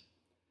drugs,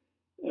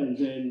 and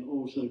then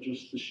also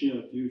just the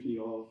sheer beauty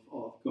of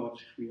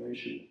God's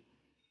creation.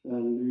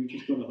 And we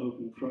just got to hope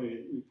and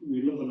pray.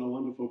 We live on a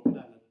wonderful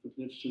planet, but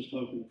let's just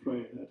hope and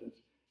pray that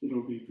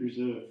it'll be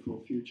preserved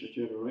for future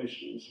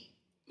generations.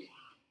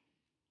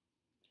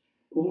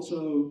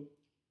 Also,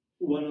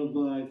 one of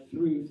my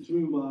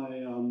through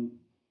my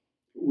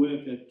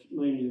work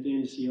mainly at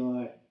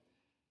NCI,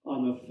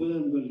 I'm a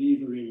firm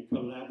believer in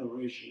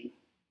collaboration.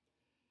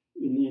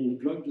 In the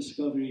drug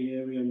discovery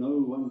area, no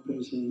one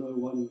person, no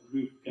one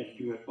group can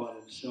do it by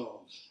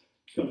themselves.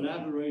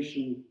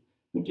 Collaboration,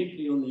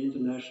 particularly on the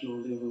international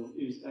level,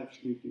 is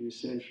absolutely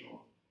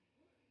essential.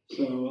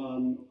 So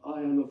I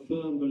am a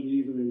firm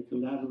believer in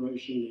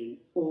collaboration in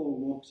all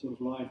walks of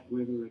life,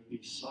 whether it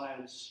be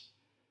science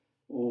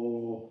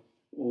or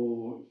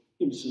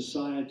in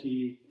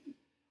society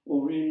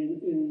or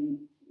in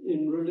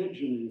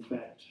religion, in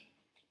fact.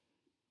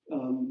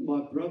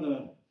 My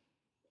brother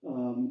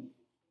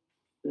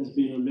has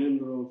been a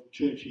member of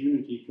church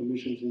unity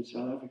commissions in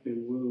South Africa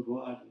and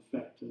worldwide, in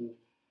fact, and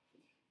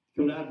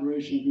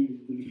collaboration between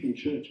the different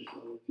churches, I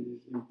think,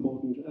 is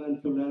important,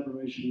 and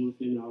collaboration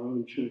within our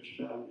own church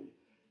family.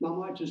 Now,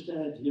 I might just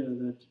add here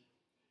that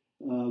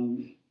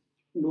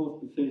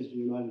North Bethesda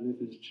United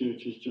Methodist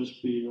Church has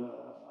just been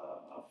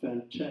a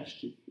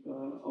fantastic,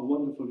 a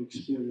wonderful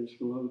experience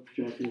for both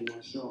Jackie and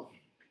myself,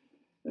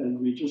 and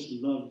we just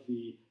love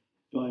the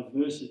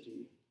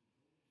diversity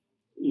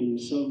in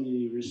so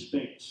many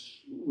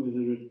respects,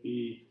 whether it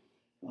be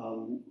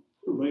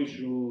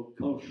racial,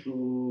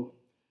 cultural,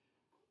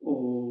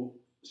 or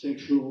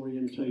sexual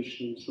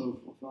orientation and so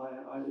forth.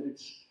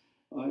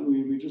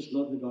 We just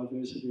love the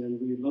diversity, and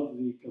we love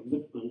the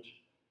commitment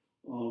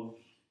of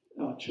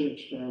our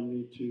church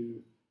family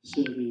to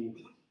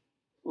serving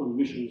on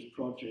missions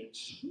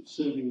projects,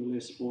 serving the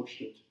less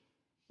fortunate,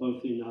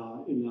 both in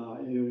our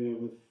area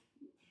with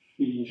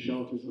feeding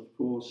shelters, of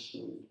course,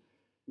 and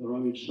the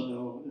rummage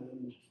sale,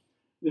 and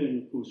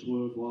then, of course,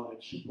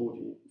 worldwide,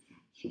 supporting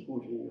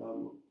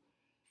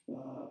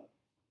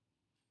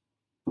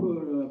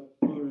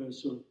poorer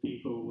sort of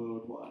people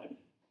worldwide.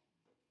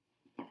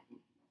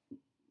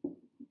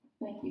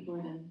 Thank you,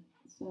 Gordon.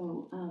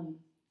 So,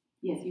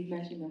 yes, you've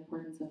mentioned the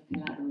importance of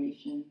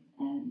collaboration,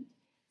 and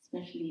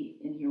especially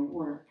in your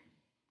work,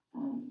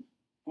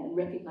 and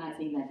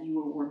recognizing that you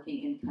were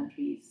working in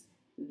countries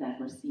that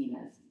were seen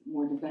as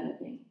more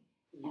developing.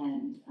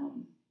 And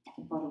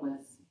I thought it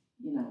was,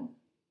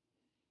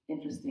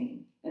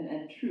 interesting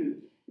and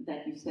true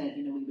that you said,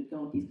 we would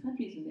go in these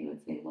countries and they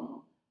would say,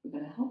 well, we're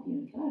going to help you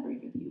and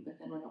collaborate with you, but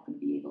then we're not going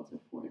to be able to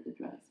afford the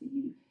drugs. So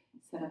you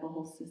set up a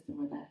whole system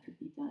where that could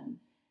be done.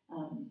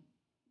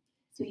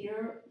 So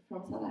you're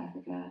from South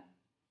Africa.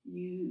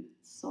 You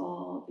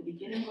saw the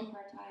beginning of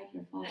apartheid.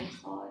 Your father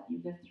saw it. You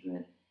lived through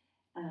it.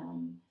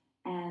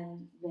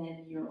 And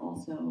then you're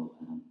also,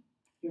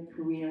 your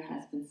career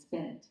has been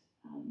spent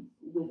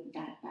with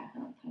that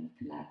background, kind of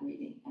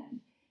collaborating and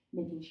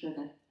making sure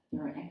that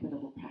there are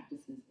equitable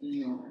practices in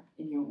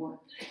your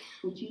work.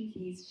 Would you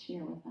please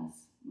share with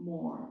us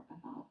more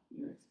about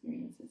your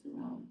experiences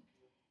around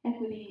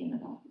equity and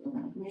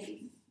around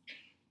race?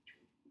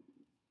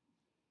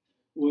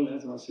 Well,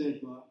 as I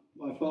said,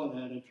 my father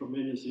had a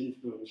tremendous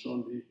influence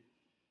on me,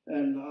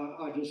 and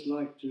I just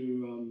like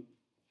to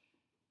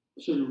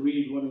sort of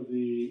read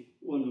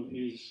one of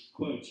his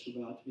quotes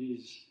about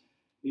his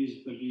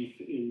belief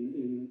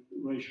in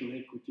racial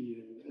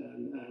equity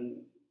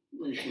and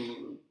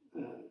racial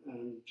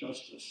and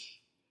justice.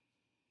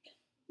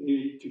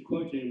 To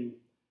quote him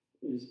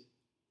is,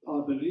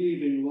 I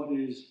believe in what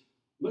is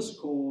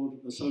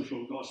miscalled the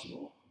social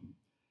gospel.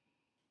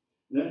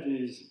 That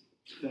is,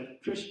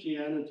 that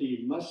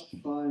Christianity must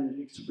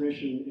find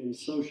expression in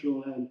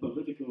social and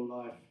political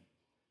life,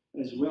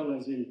 as well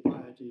as in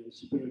piety and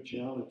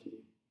spirituality.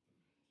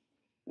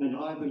 And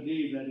I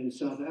believe that in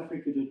South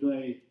Africa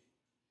today,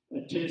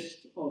 a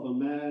test of a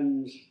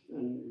man's,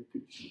 and we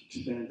could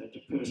expand that to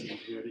persons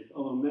really,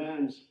 of a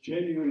man's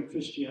genuine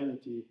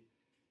Christianity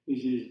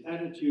is his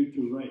attitude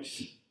to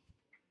race.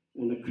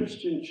 And a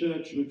Christian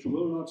church which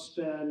will not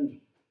stand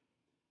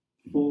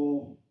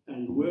for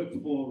and work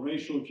for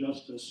racial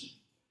justice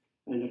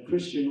and a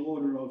Christian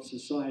order of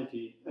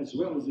society, as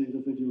well as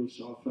individual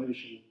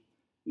salvation,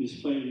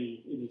 is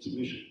failing in its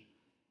mission.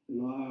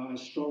 And I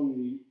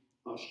strongly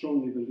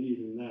believe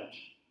in that.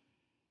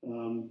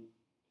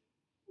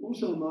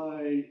 Also,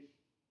 my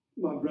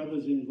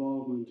brother's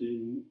involvement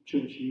in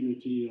church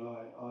unity,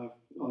 I've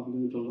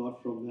learned a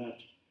lot from that.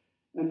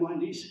 And my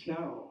niece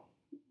Carol,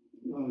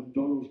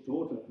 Donald's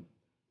daughter,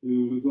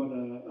 who got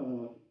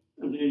an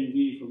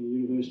MD from the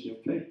University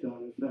of Cape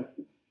Town, in fact,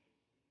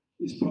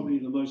 is probably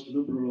the most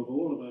liberal of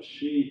all of us.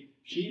 She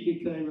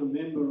became a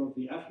member of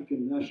the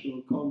African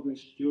National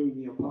Congress during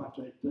the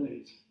apartheid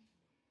days.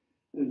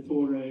 And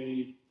for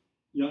a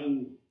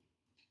young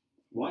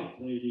white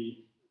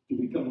lady to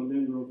become a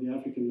member of the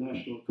African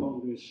National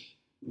Congress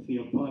with the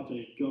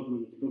apartheid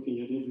government looking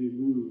at every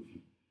move,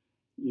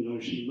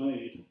 she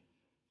made.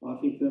 I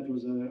think that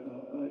was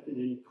an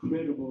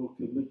incredible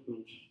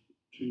commitment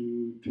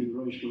to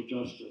racial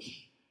justice.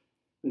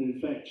 And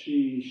in fact,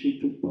 she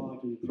took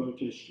part in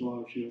protests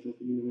while she was at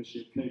the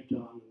University of Cape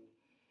Town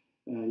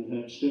and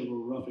had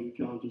several rough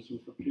encounters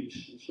with the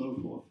police and so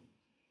forth.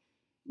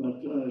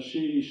 But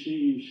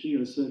she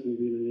has certainly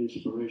been an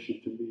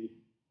inspiration to me.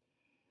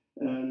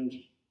 And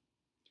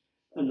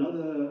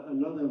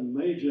another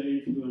major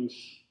influence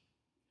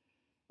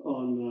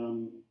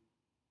on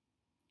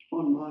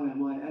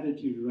my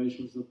attitude to race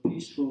was the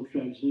peaceful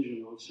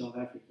transition of South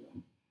Africa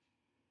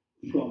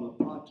from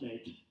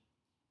apartheid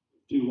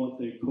to what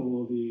they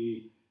call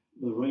the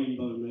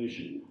Rainbow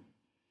Nation.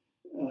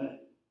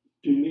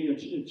 To me,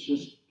 it's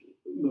just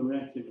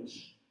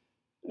miraculous.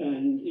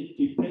 And it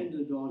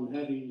depended on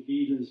having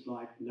leaders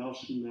like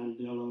Nelson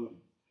Mandela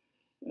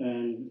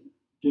and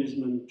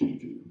Desmond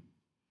Tutu,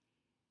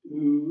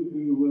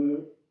 who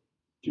were,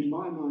 to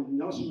my mind,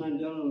 Nelson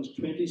Mandela was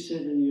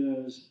 27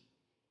 years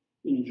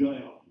in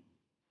jail.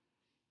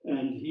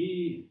 And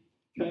he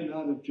came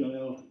out of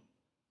jail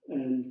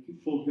and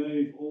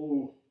forgave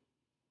all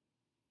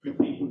the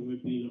people who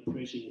had been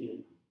oppressing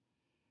him.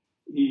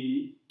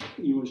 He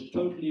was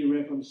totally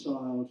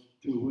reconciled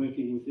to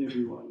working with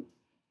everyone.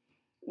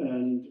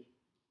 And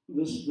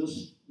this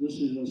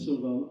is a sort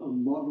of a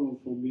model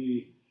for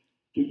me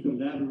to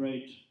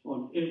collaborate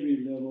on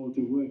every level,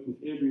 to work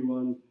with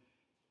everyone.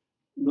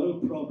 No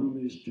problem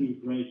is too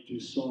great to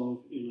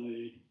solve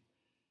in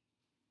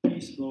a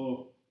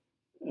peaceful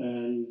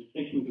and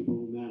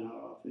equitable manner,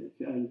 I think.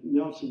 And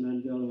Nelson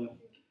Mandela,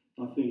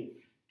 I think,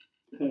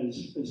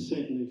 has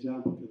set an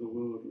example to the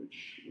world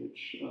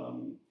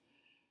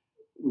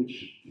which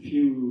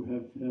few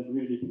have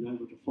really been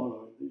able to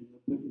follow in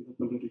the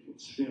political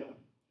sphere.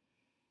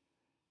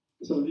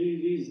 So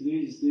these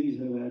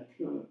have had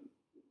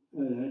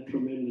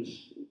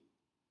tremendous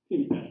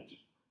impact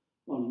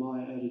on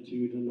my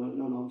attitude, and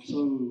I'm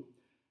so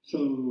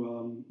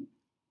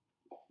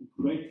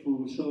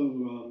grateful.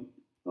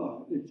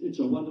 It's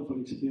a wonderful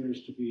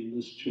experience to be in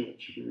this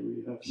church where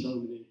we have so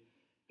many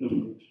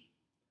different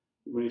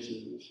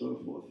races and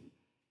so forth,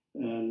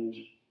 and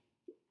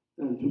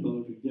to be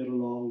able to get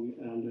along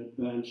and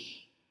advance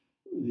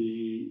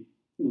the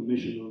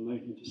mission of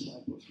making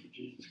disciples for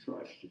Jesus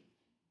Christ.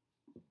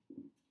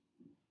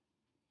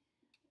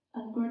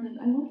 Gordon,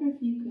 I wonder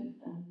if you could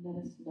let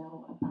us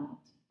know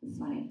about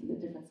the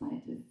different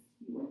scientists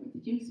you work with.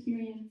 Did you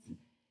experience,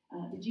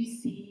 did you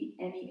see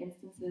any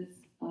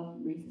instances of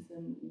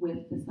racism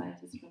with the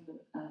scientists from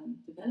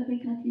the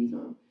developing countries,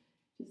 or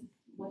just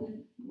what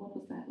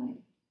was that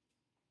like?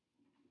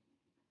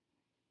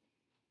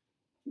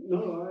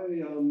 No,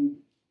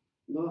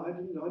 I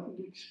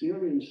didn't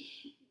experience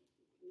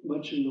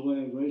much in the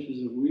way of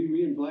racism.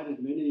 We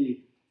invited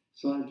many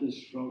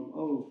scientists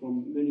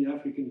from many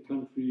African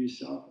countries,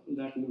 South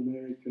Latin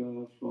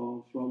America,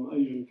 from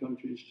Asian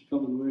countries to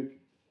come and work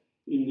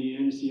in the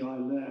NCI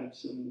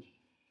labs, and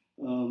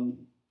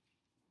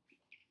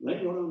they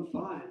got on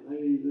fine.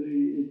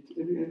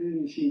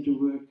 Everything seemed to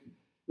work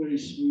very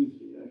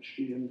smoothly,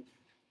 actually, and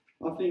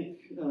I think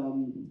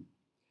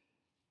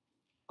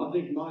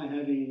my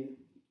having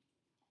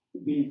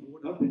been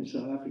brought up in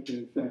South Africa,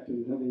 in fact,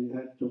 and having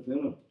had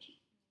developed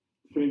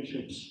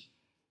friendships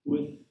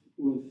with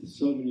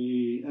so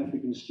many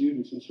African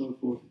students and so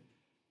forth,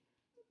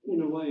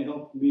 in a way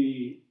helped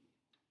me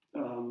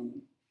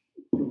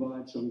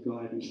provide some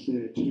guidance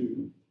there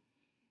too.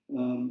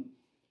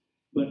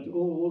 But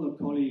all the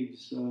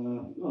colleagues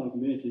I've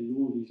met in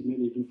all these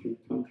many different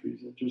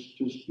countries have just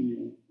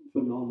been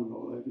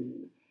phenomenal. I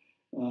mean,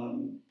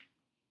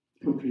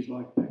 countries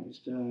like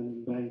Pakistan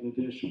and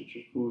Bangladesh, which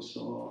of course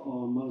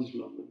are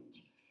Muslim,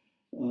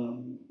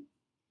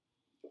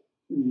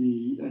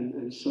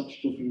 and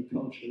such different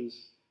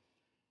cultures.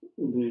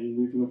 And then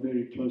we've got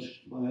very close.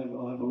 I have a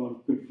lot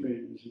of good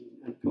friends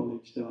and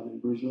colleagues down in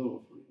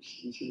Brazil, for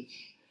instance.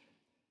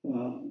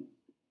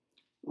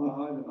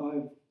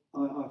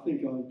 I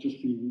think I've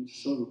just been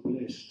so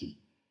blessed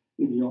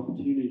in the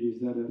opportunities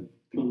that have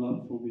come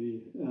up for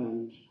me,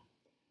 and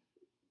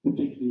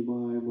particularly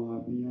my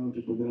being able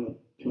to develop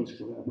close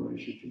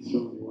collaborations with so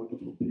many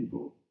wonderful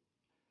people,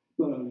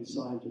 not only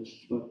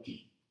scientists, but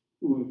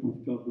work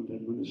with government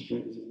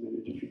administrators in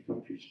many different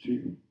countries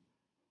too.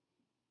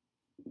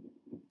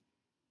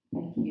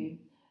 Thank you.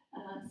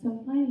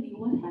 So finally,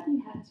 what have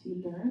you had to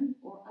learn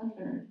or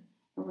unlearn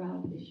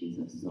around issues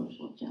of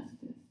social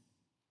justice?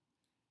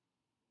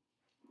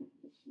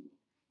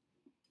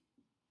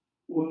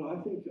 Well,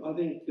 I think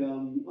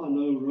I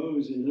know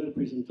Rose in her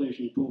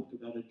presentation talked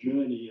about a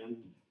journey, and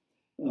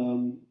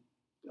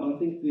I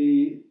think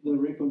the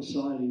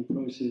reconciling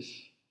process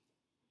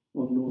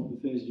of North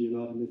Bethesda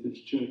United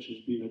Methodist Church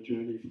has been a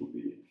journey for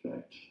me, in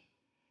fact,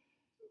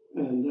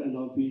 and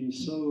I've been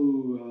so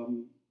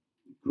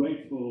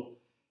grateful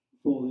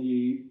for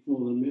the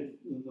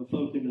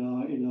folk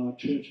in our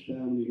church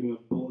family who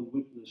have borne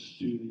witness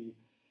to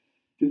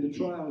to the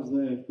trials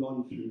they have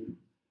gone through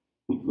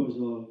because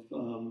of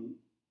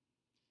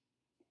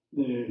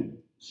their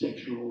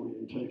sexual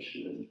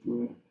orientation, as it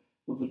were,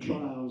 of the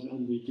trials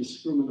and the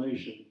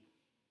discrimination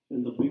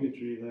and the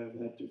bigotry they have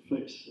had to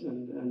face.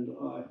 And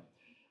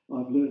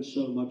I've learned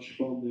so much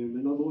from them.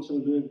 And I've also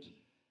learned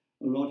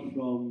a lot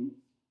from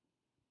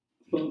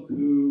folk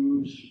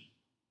who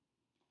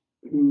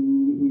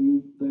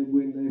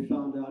when they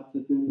found out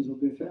that members of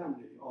their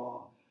family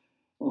are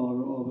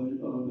of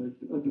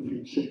a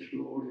different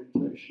sexual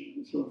orientation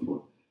and so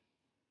forth.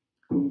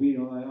 Kumbi,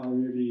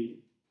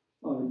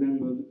 I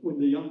remember when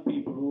the young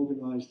people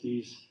organised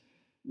these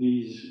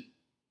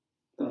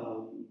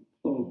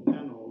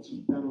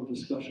panel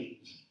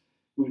discussions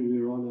when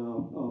we were on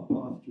our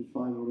path to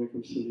final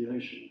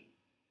reconciliation.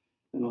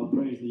 And I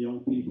praise the young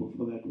people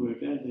for that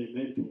work and their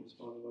mentors,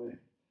 by the way.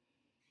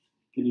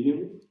 Can you hear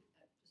me?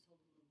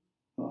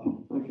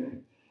 Okay.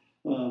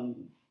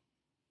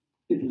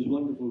 It was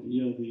wonderful to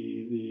hear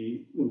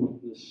the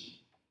witness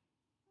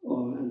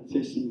and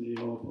testimony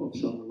of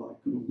someone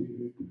like Kumbi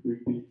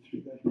who'd been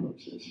through that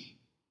process.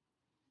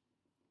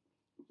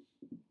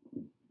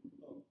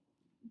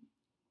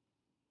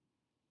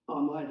 I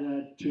might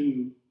add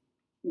too,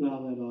 now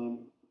that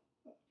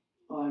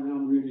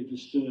I'm really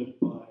disturbed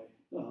by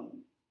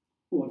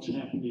what's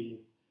happening,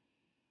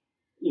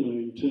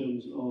 in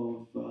terms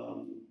of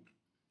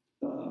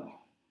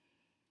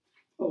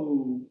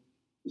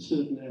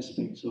certain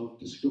aspects of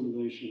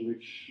discrimination,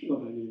 which not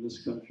only in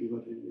this country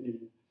but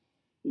in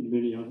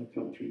many other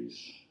countries,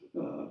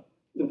 that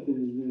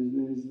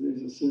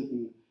there's a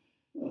certain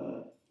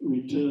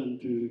return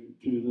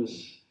to this.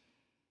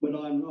 But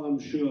I'm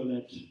sure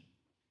that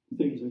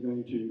things are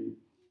going to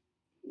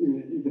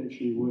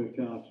eventually work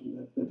out,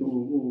 and that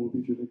all will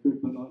be to the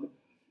good. But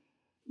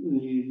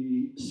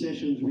the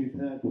sessions we've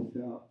had with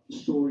our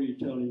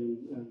storytelling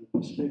and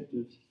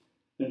perspectives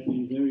have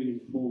been very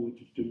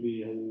informative to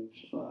me, and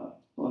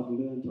I've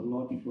learned a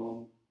lot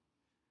from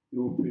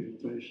your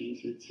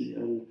presentations, Itzi,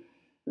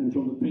 and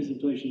from the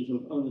presentations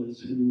of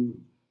others who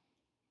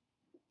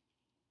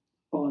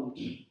aren't,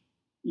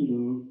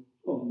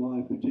 of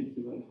my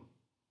particular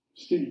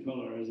skin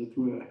color, as it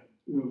were,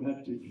 who have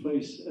had to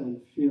face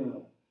and fear,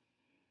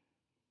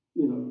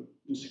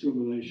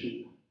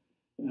 discrimination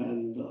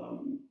and,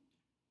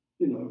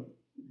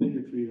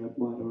 bigotry that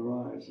might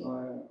arise. I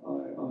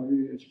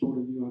really, it's brought a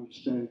new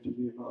understanding to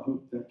me, and I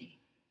hope that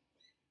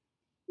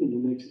in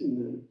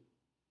the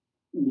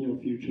near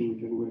future we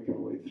can work our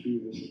way through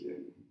this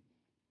again.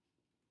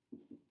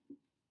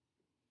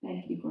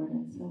 Thank you,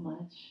 Gordon, so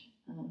much.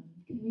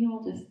 Can we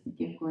all just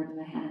give Gordon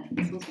a hand?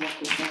 This was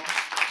wonderful.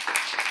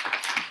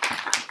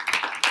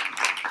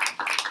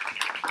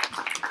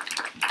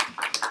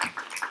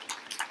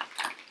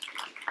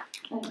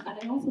 And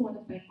I also want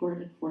to thank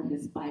Gordon for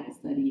his Bible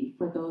study.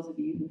 For those of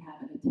you who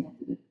haven't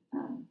attended it,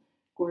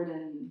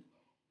 Gordon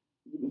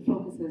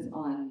focuses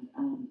on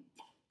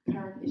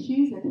current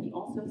issues, and he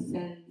also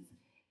sends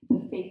the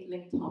Faith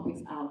Link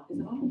topics out. Is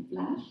it on the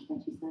flash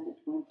that you send it,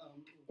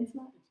 Gordon? It's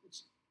not.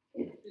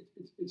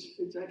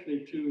 It's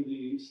actually to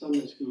the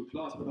Sunday school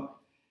class, but I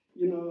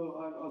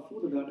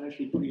thought about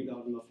actually putting it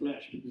out in the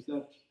flash, because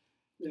that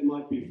there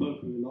might be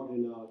folk who are not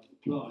in our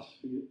class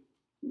who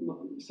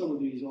some of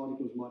these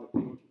articles might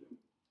appeal to them.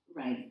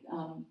 Right.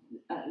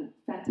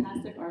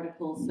 Fantastic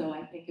articles. So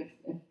I think if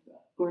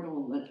Gordon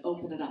will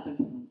open it up and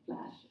put it on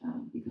flash,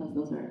 because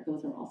those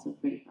are also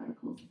great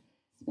articles,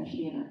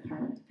 especially in our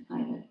current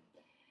climate.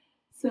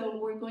 So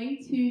we're going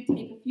to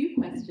take a few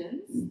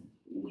questions.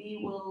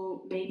 We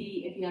will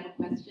maybe, if you have a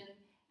question,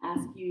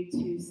 ask you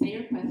to say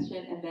your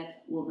question, and then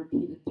we'll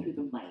repeat it through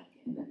the mic,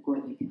 and then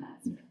Gordon can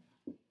answer.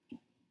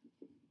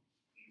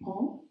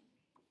 Paul?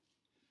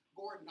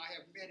 Gordon, I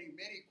have many,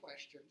 many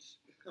questions.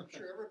 I'm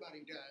sure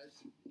everybody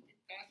does.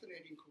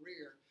 Fascinating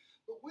career.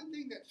 But one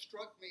thing that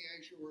struck me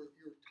as you were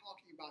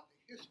talking about the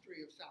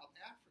history of South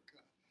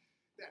Africa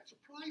that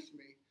surprised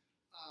me,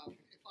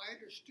 if I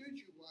understood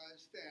you,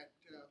 was that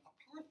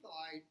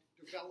apartheid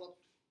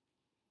developed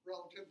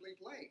relatively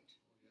late.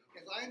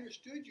 As I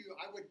understood you,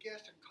 I would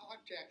guess in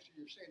context,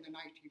 you're saying the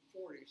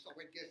 1940s, so I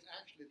would guess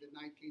actually the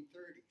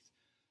 1930s.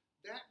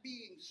 That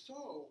being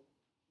so,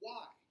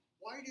 why?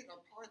 Why did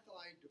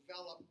apartheid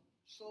develop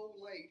so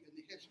late in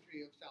the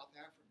history of South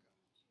Africa?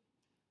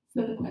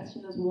 So the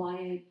question is,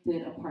 why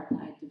did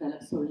apartheid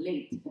develop so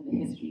late in the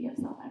history of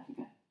South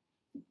Africa?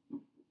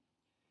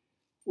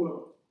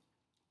 Well,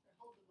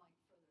 Hold the mic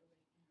further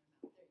away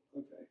from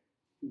your mouth.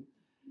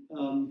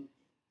 okay.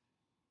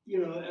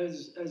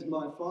 As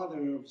my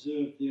father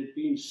observed, there had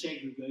been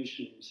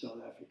segregation in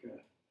South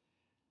Africa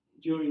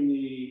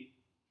during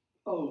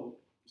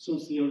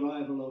since the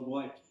arrival of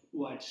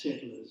white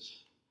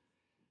settlers.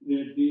 There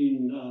had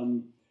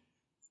been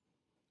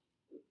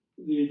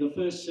the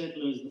first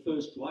settlers, the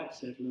first white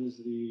settlers,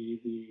 the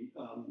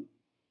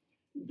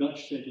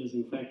Dutch settlers,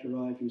 in fact,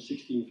 arrived in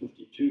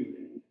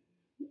 1652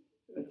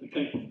 at the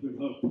Cape of Good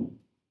Hope,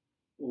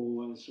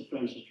 or as Sir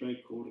Francis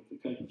Drake called it, the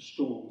Cape of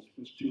Storms,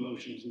 because two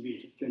oceans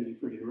meet. It can be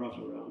pretty rough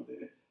around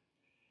there.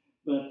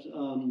 But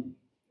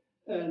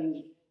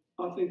and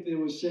I I think there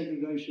was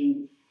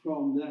segregation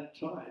from that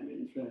time,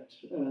 in fact.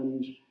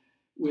 And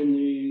when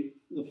the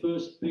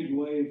first big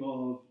wave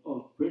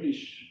of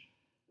British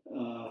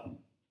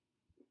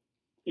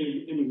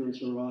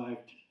immigrants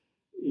arrived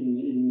in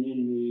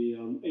the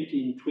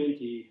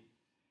 1820,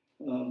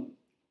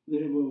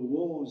 there were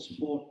wars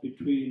fought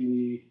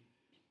between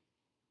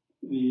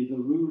the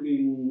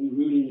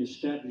ruling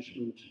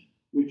establishment,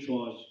 which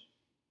was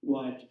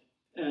white,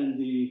 and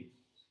the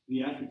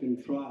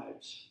African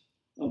tribes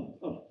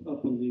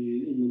up in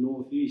the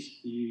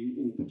northeast,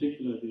 in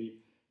particular the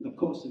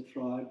Xhosa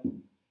tribe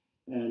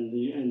and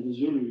the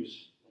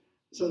Zulus.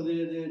 So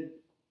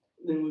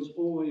there was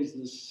always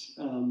this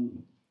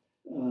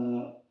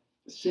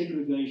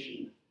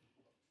segregation.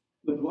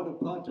 But what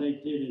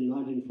apartheid did in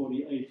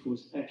 1948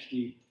 was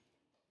actually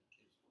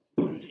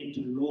put it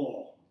into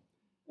law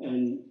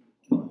and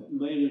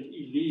made it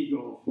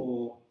illegal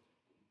for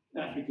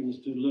Africans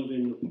to live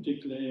in a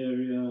particular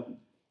area.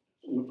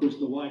 And of course,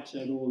 the whites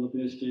had all the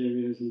best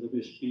areas and the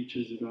best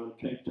beaches around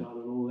Cape Town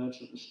and all that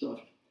sort of stuff.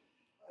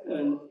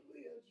 And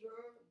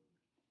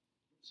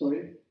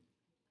sorry?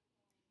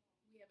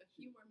 We have a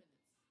few more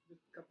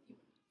minutes.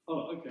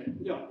 Oh, okay.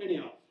 Yeah,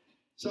 anyhow.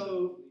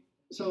 So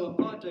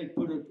apartheid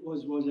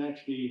was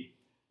actually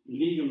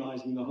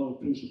legalizing the whole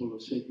principle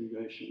of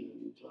segregation,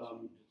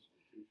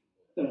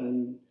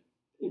 and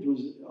it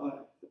was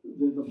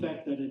the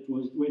fact that it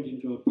went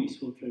into a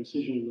peaceful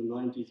transition in the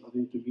 90s. I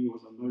think to me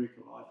was a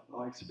miracle.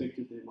 I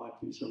expected there might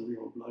be some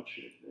real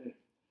bloodshed there.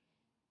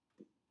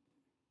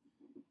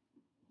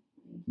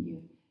 Thank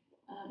you.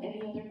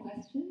 Any other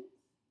questions?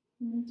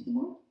 One or two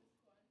more?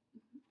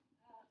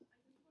 I just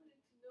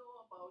wanted to know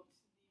about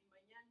the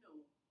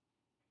Mañano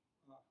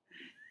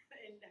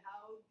and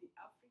how the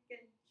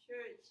African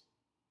church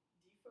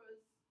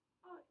differs,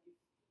 if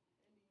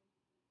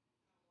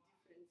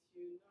any difference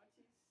you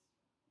notice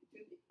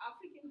between the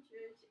African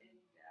church and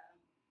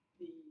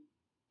the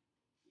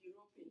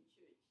European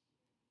church.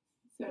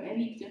 So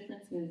any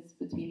differences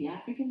between the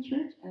African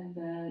church and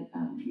the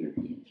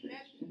European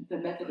church, and the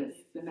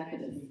Methodists in the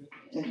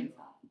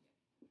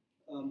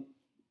South?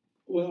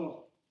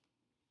 Well,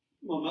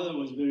 my mother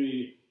was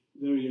very,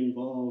 very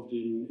involved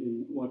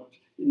in what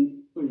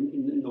in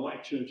the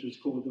white church is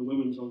called the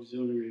Women's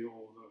Auxiliary,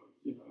 or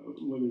the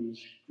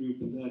women's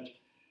group and that.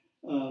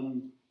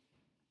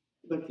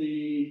 But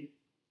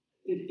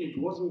it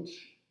wasn't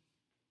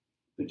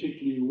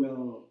particularly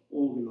well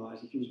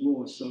organized. It was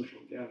more a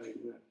social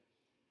gathering.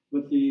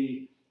 But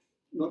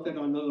not that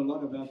I know a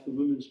lot about the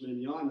women's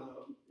manana,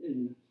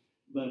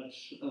 but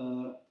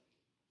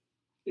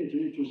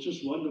it was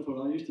just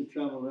wonderful. I used to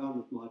travel around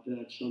with my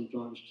dad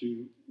sometimes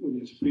when he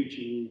was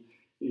preaching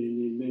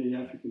in many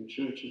African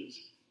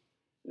churches,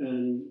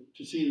 and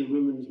to see the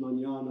women's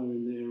manana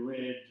in their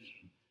red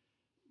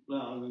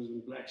blouses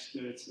and black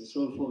skirts and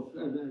so forth,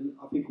 and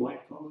I think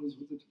white collars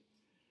with it,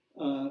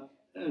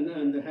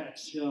 and the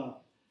hats. Yeah,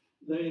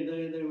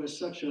 they were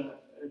such a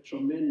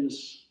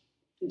tremendous,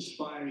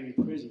 inspiring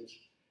presence.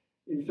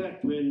 In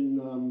fact, when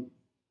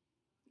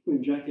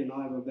Jackie and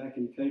I were back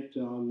in Cape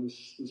Town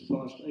this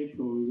past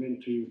April, we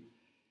went to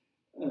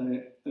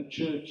a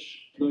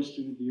church close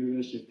to the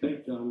University of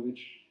Cape Town,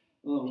 which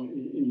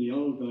in the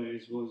old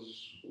days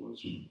was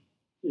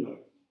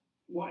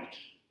white.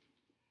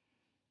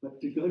 But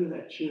to go to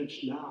that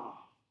church now,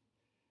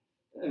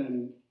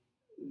 and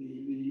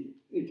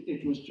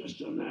it was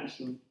just a mass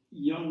of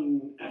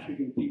young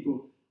African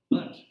people,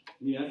 but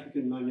the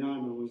African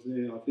manana was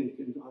there, I think,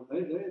 and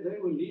they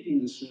were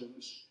leading the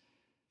service.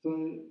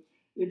 So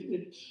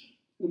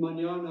the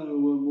manana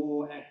were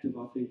more active,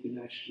 I think, in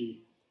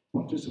actually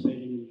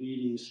participating in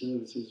leading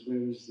services,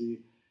 whereas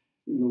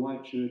in the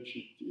white church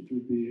it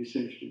would be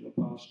essentially the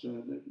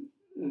pastor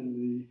and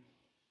the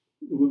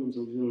women's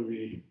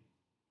auxiliary,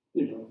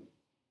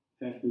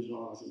 had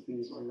bazaars and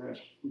things like that.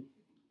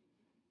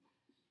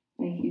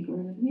 Thank you,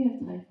 Gordon. We have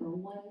time for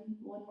one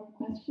more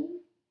question.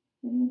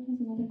 Anyone has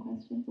another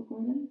question for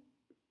Gordon?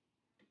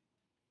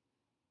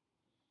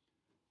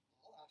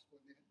 I'll ask one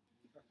then.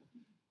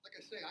 Like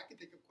I say, I can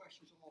think of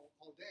questions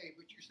all day,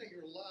 but you say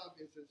your love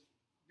is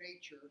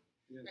nature,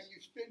 Yes. and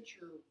you spent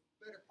your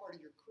better part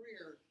of your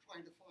career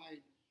trying to find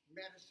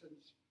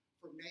medicines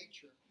from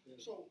nature.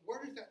 Yes. So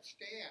where does that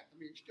stand? I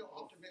mean, you're still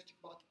optimistic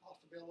about the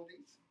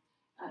possibilities?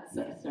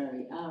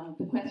 Sorry.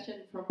 The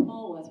question from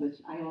Paul was,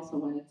 which I also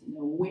wanted to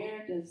know,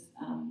 where does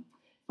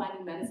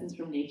finding medicines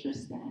from nature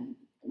stand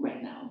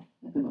right now,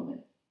 at the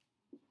moment?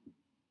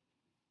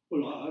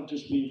 Well, I've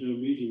just been to a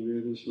meeting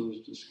where this was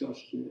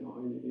discussed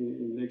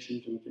in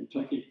Lexington,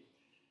 Kentucky.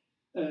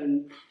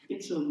 And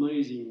it's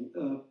amazing.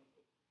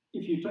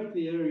 If you take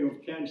the area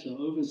of cancer,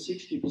 over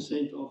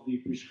 60% of the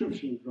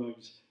prescription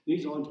drugs,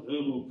 these aren't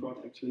herbal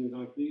products,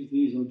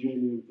 these are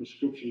genuine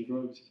prescription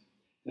drugs,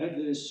 have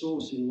their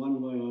source in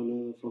one way or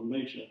another from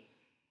nature.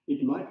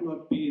 It might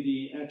not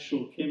be the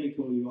actual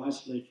chemical you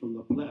isolate from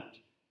the plant,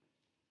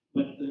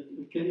 but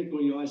the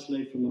chemical you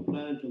isolate from the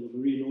plant or the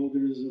marine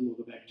organism or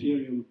the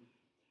bacterium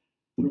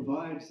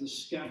provides the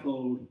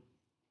scaffold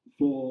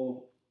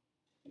for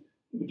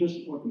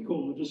what we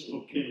call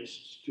medicinal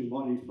chemists to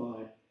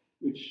modify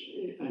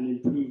and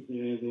improve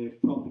their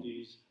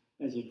properties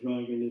as a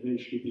drug and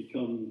eventually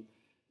become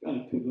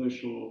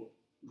commercial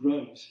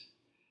drugs.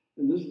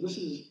 And this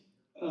is,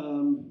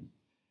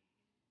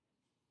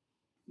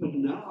 but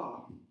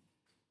now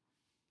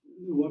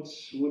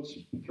what's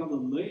become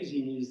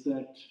amazing is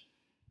that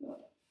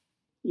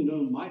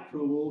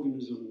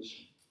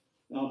microorganisms.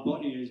 Our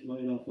body is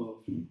made up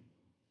of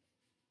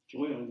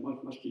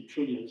must be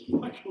trillions of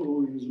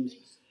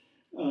microorganisms.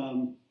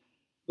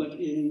 But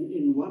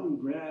in 1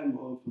 gram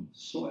of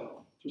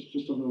soil,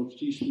 just a little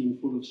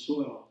teaspoonful of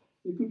soil,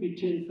 there could be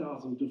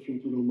 10,000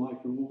 different little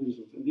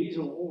microorganisms. And these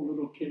are all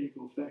little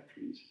chemical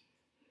factories.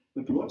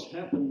 But what's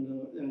happened,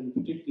 and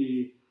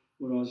particularly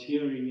what I was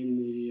hearing in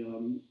the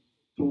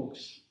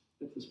talks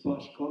at this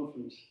past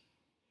conference,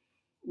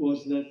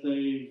 was that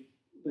they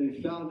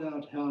found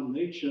out how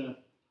nature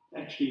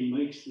actually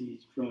makes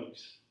these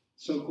drugs,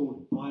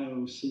 so-called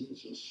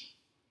biosynthesis,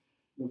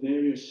 the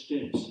various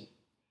steps.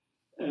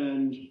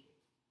 And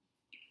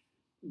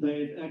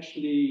they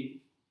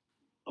actually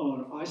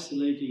are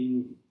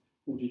isolating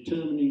or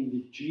determining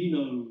the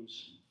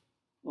genomes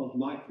of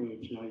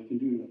microbes. Now, you can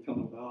do it in a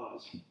couple of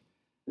hours.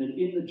 And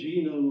in the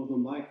genome of a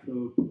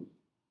microbe,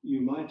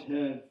 you might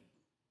have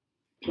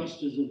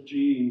clusters of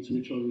genes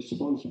which are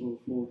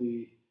responsible for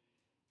the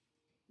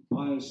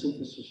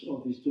biosynthesis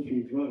of these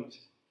different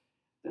drugs.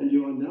 And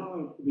you are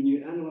now, when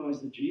you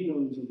analyze the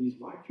genomes of these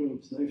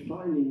microbes, they're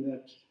finding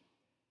that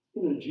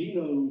in a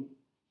genome,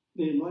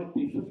 there might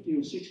be 50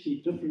 or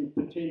 60 different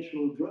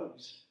potential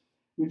drugs,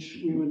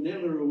 which we were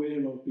never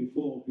aware of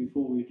before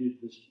we did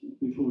this,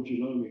 before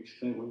genomics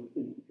came on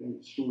in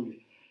the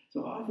story.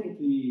 So I think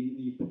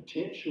the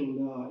potential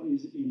now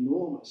is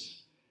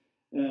enormous,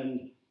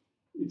 and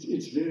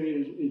it's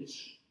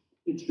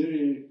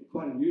very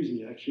quite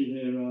amusing actually.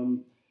 There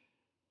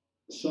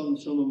some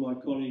of my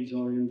colleagues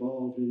are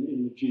involved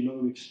in the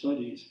genomic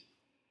studies,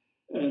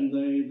 and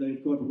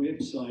they've got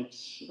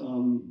websites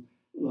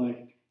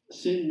like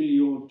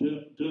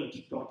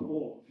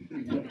sendmeyourdirt.org.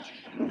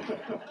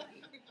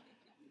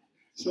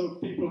 So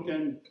people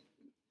can,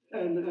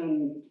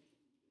 and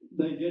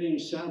they're getting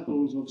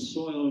samples of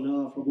soil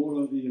now from all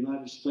over the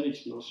United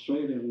States and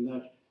Australia and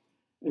that,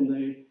 and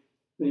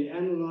they're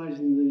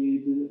analyzing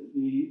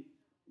the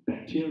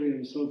bacteria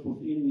and so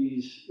forth in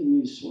these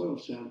soil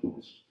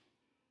samples,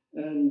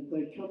 and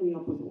they're coming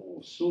up with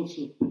all sorts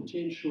of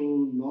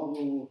potential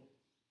novel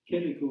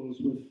chemicals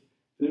with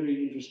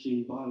very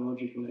interesting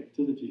biological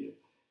activity.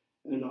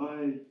 And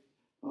I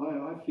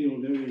feel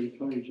very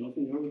encouraged. I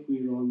think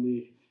we're on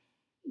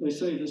they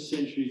say this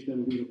century is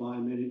going to be the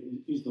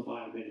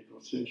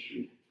biomedical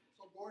century.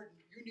 So Gordon,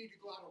 you need to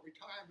go out of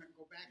retirement and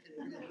go back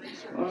and do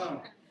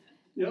research.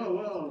 Yeah,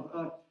 well,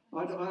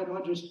 I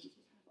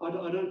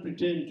don't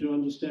pretend to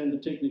understand the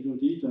technical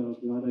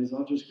details nowadays.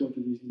 I just go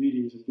to these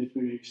meetings and get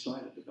very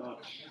excited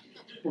about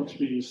what's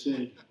being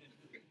said.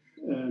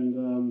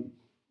 And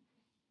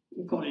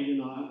a colleague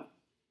and I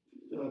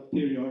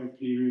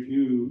periodically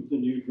review the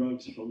new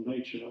drugs from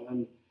nature,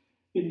 and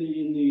in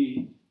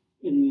the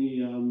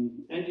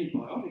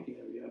antibiotic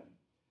area,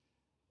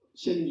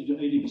 70 to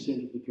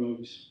 80% of the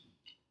drugs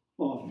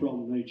are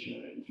from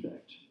nature. In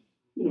fact,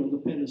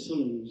 the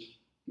penicillins,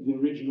 the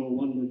original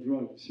wonder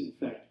drugs, in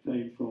fact,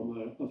 came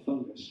from a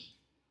fungus,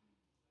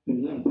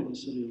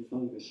 penicillium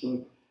fungus.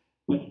 So,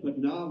 but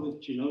now with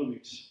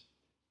genomics,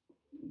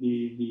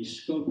 the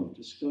scope of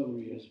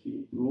discovery has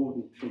been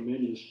broadened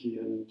tremendously,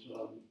 and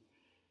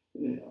I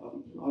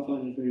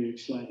find it very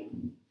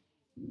exciting.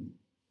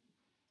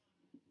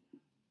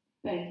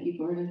 Thank you,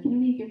 Gordon. Can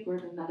we give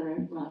Gordon another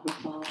round of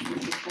applause?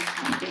 This is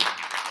fantastic.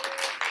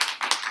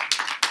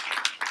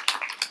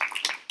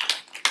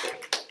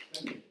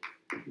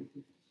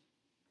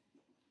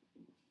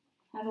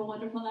 Have a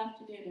wonderful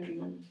afternoon,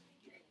 everyone.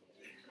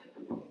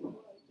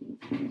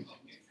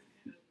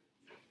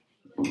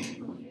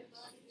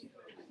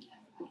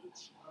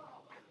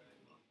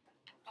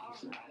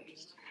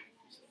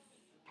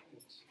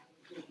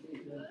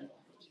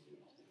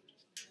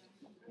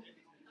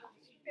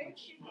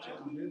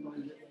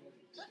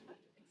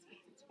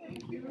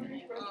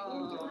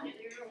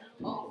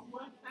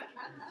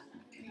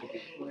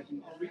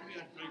 We've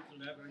had great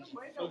collaboration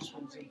with folks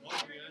from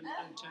Zimbabwe and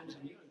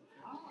Tanzania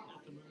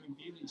at the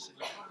Muhimbili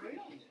Center.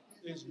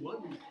 There's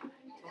one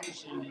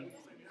promising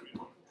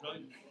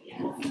drug,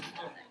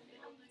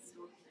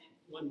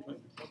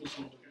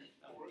 promising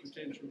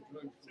potential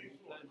drug for the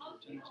plant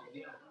in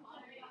Tanzania,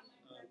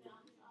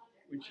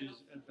 which is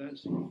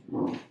advancing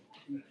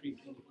in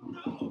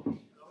preclinical. Do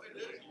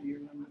you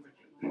remember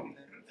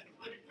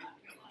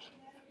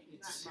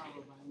it's I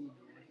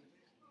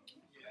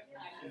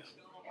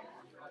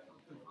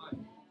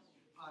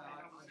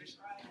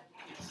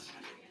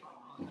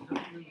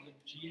don't remember the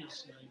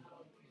genus name.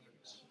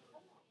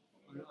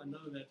 I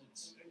know that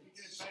it's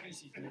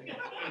species name,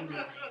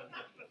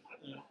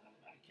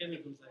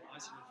 chemicals they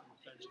isolate from the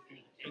plants are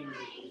called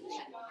enzymes.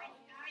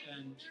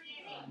 And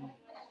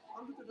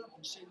I'll look it up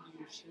and send you a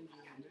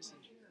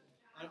message.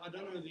 I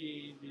don't know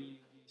the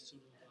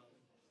sort of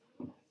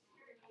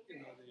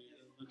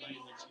the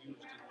name that's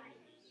used in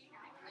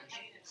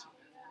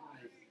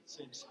the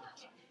sense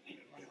that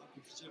I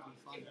could certainly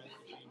find out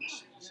the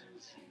genus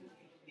species.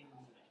 And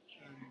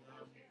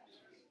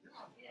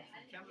from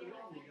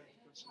Cameroon, we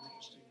got some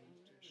interesting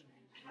tertiary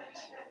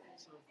birds.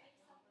 So,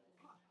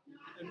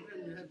 and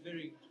we have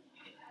very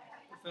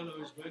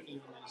fellows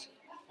working on these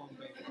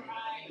compound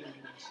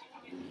areas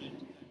at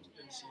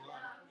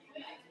NCI.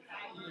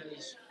 He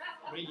has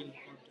regular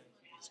contact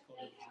with his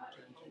colleagues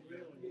in terms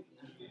of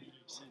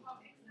the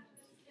centre.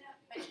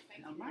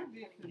 Now, my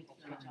vehicle,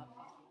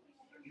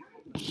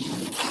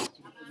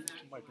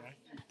 My guy.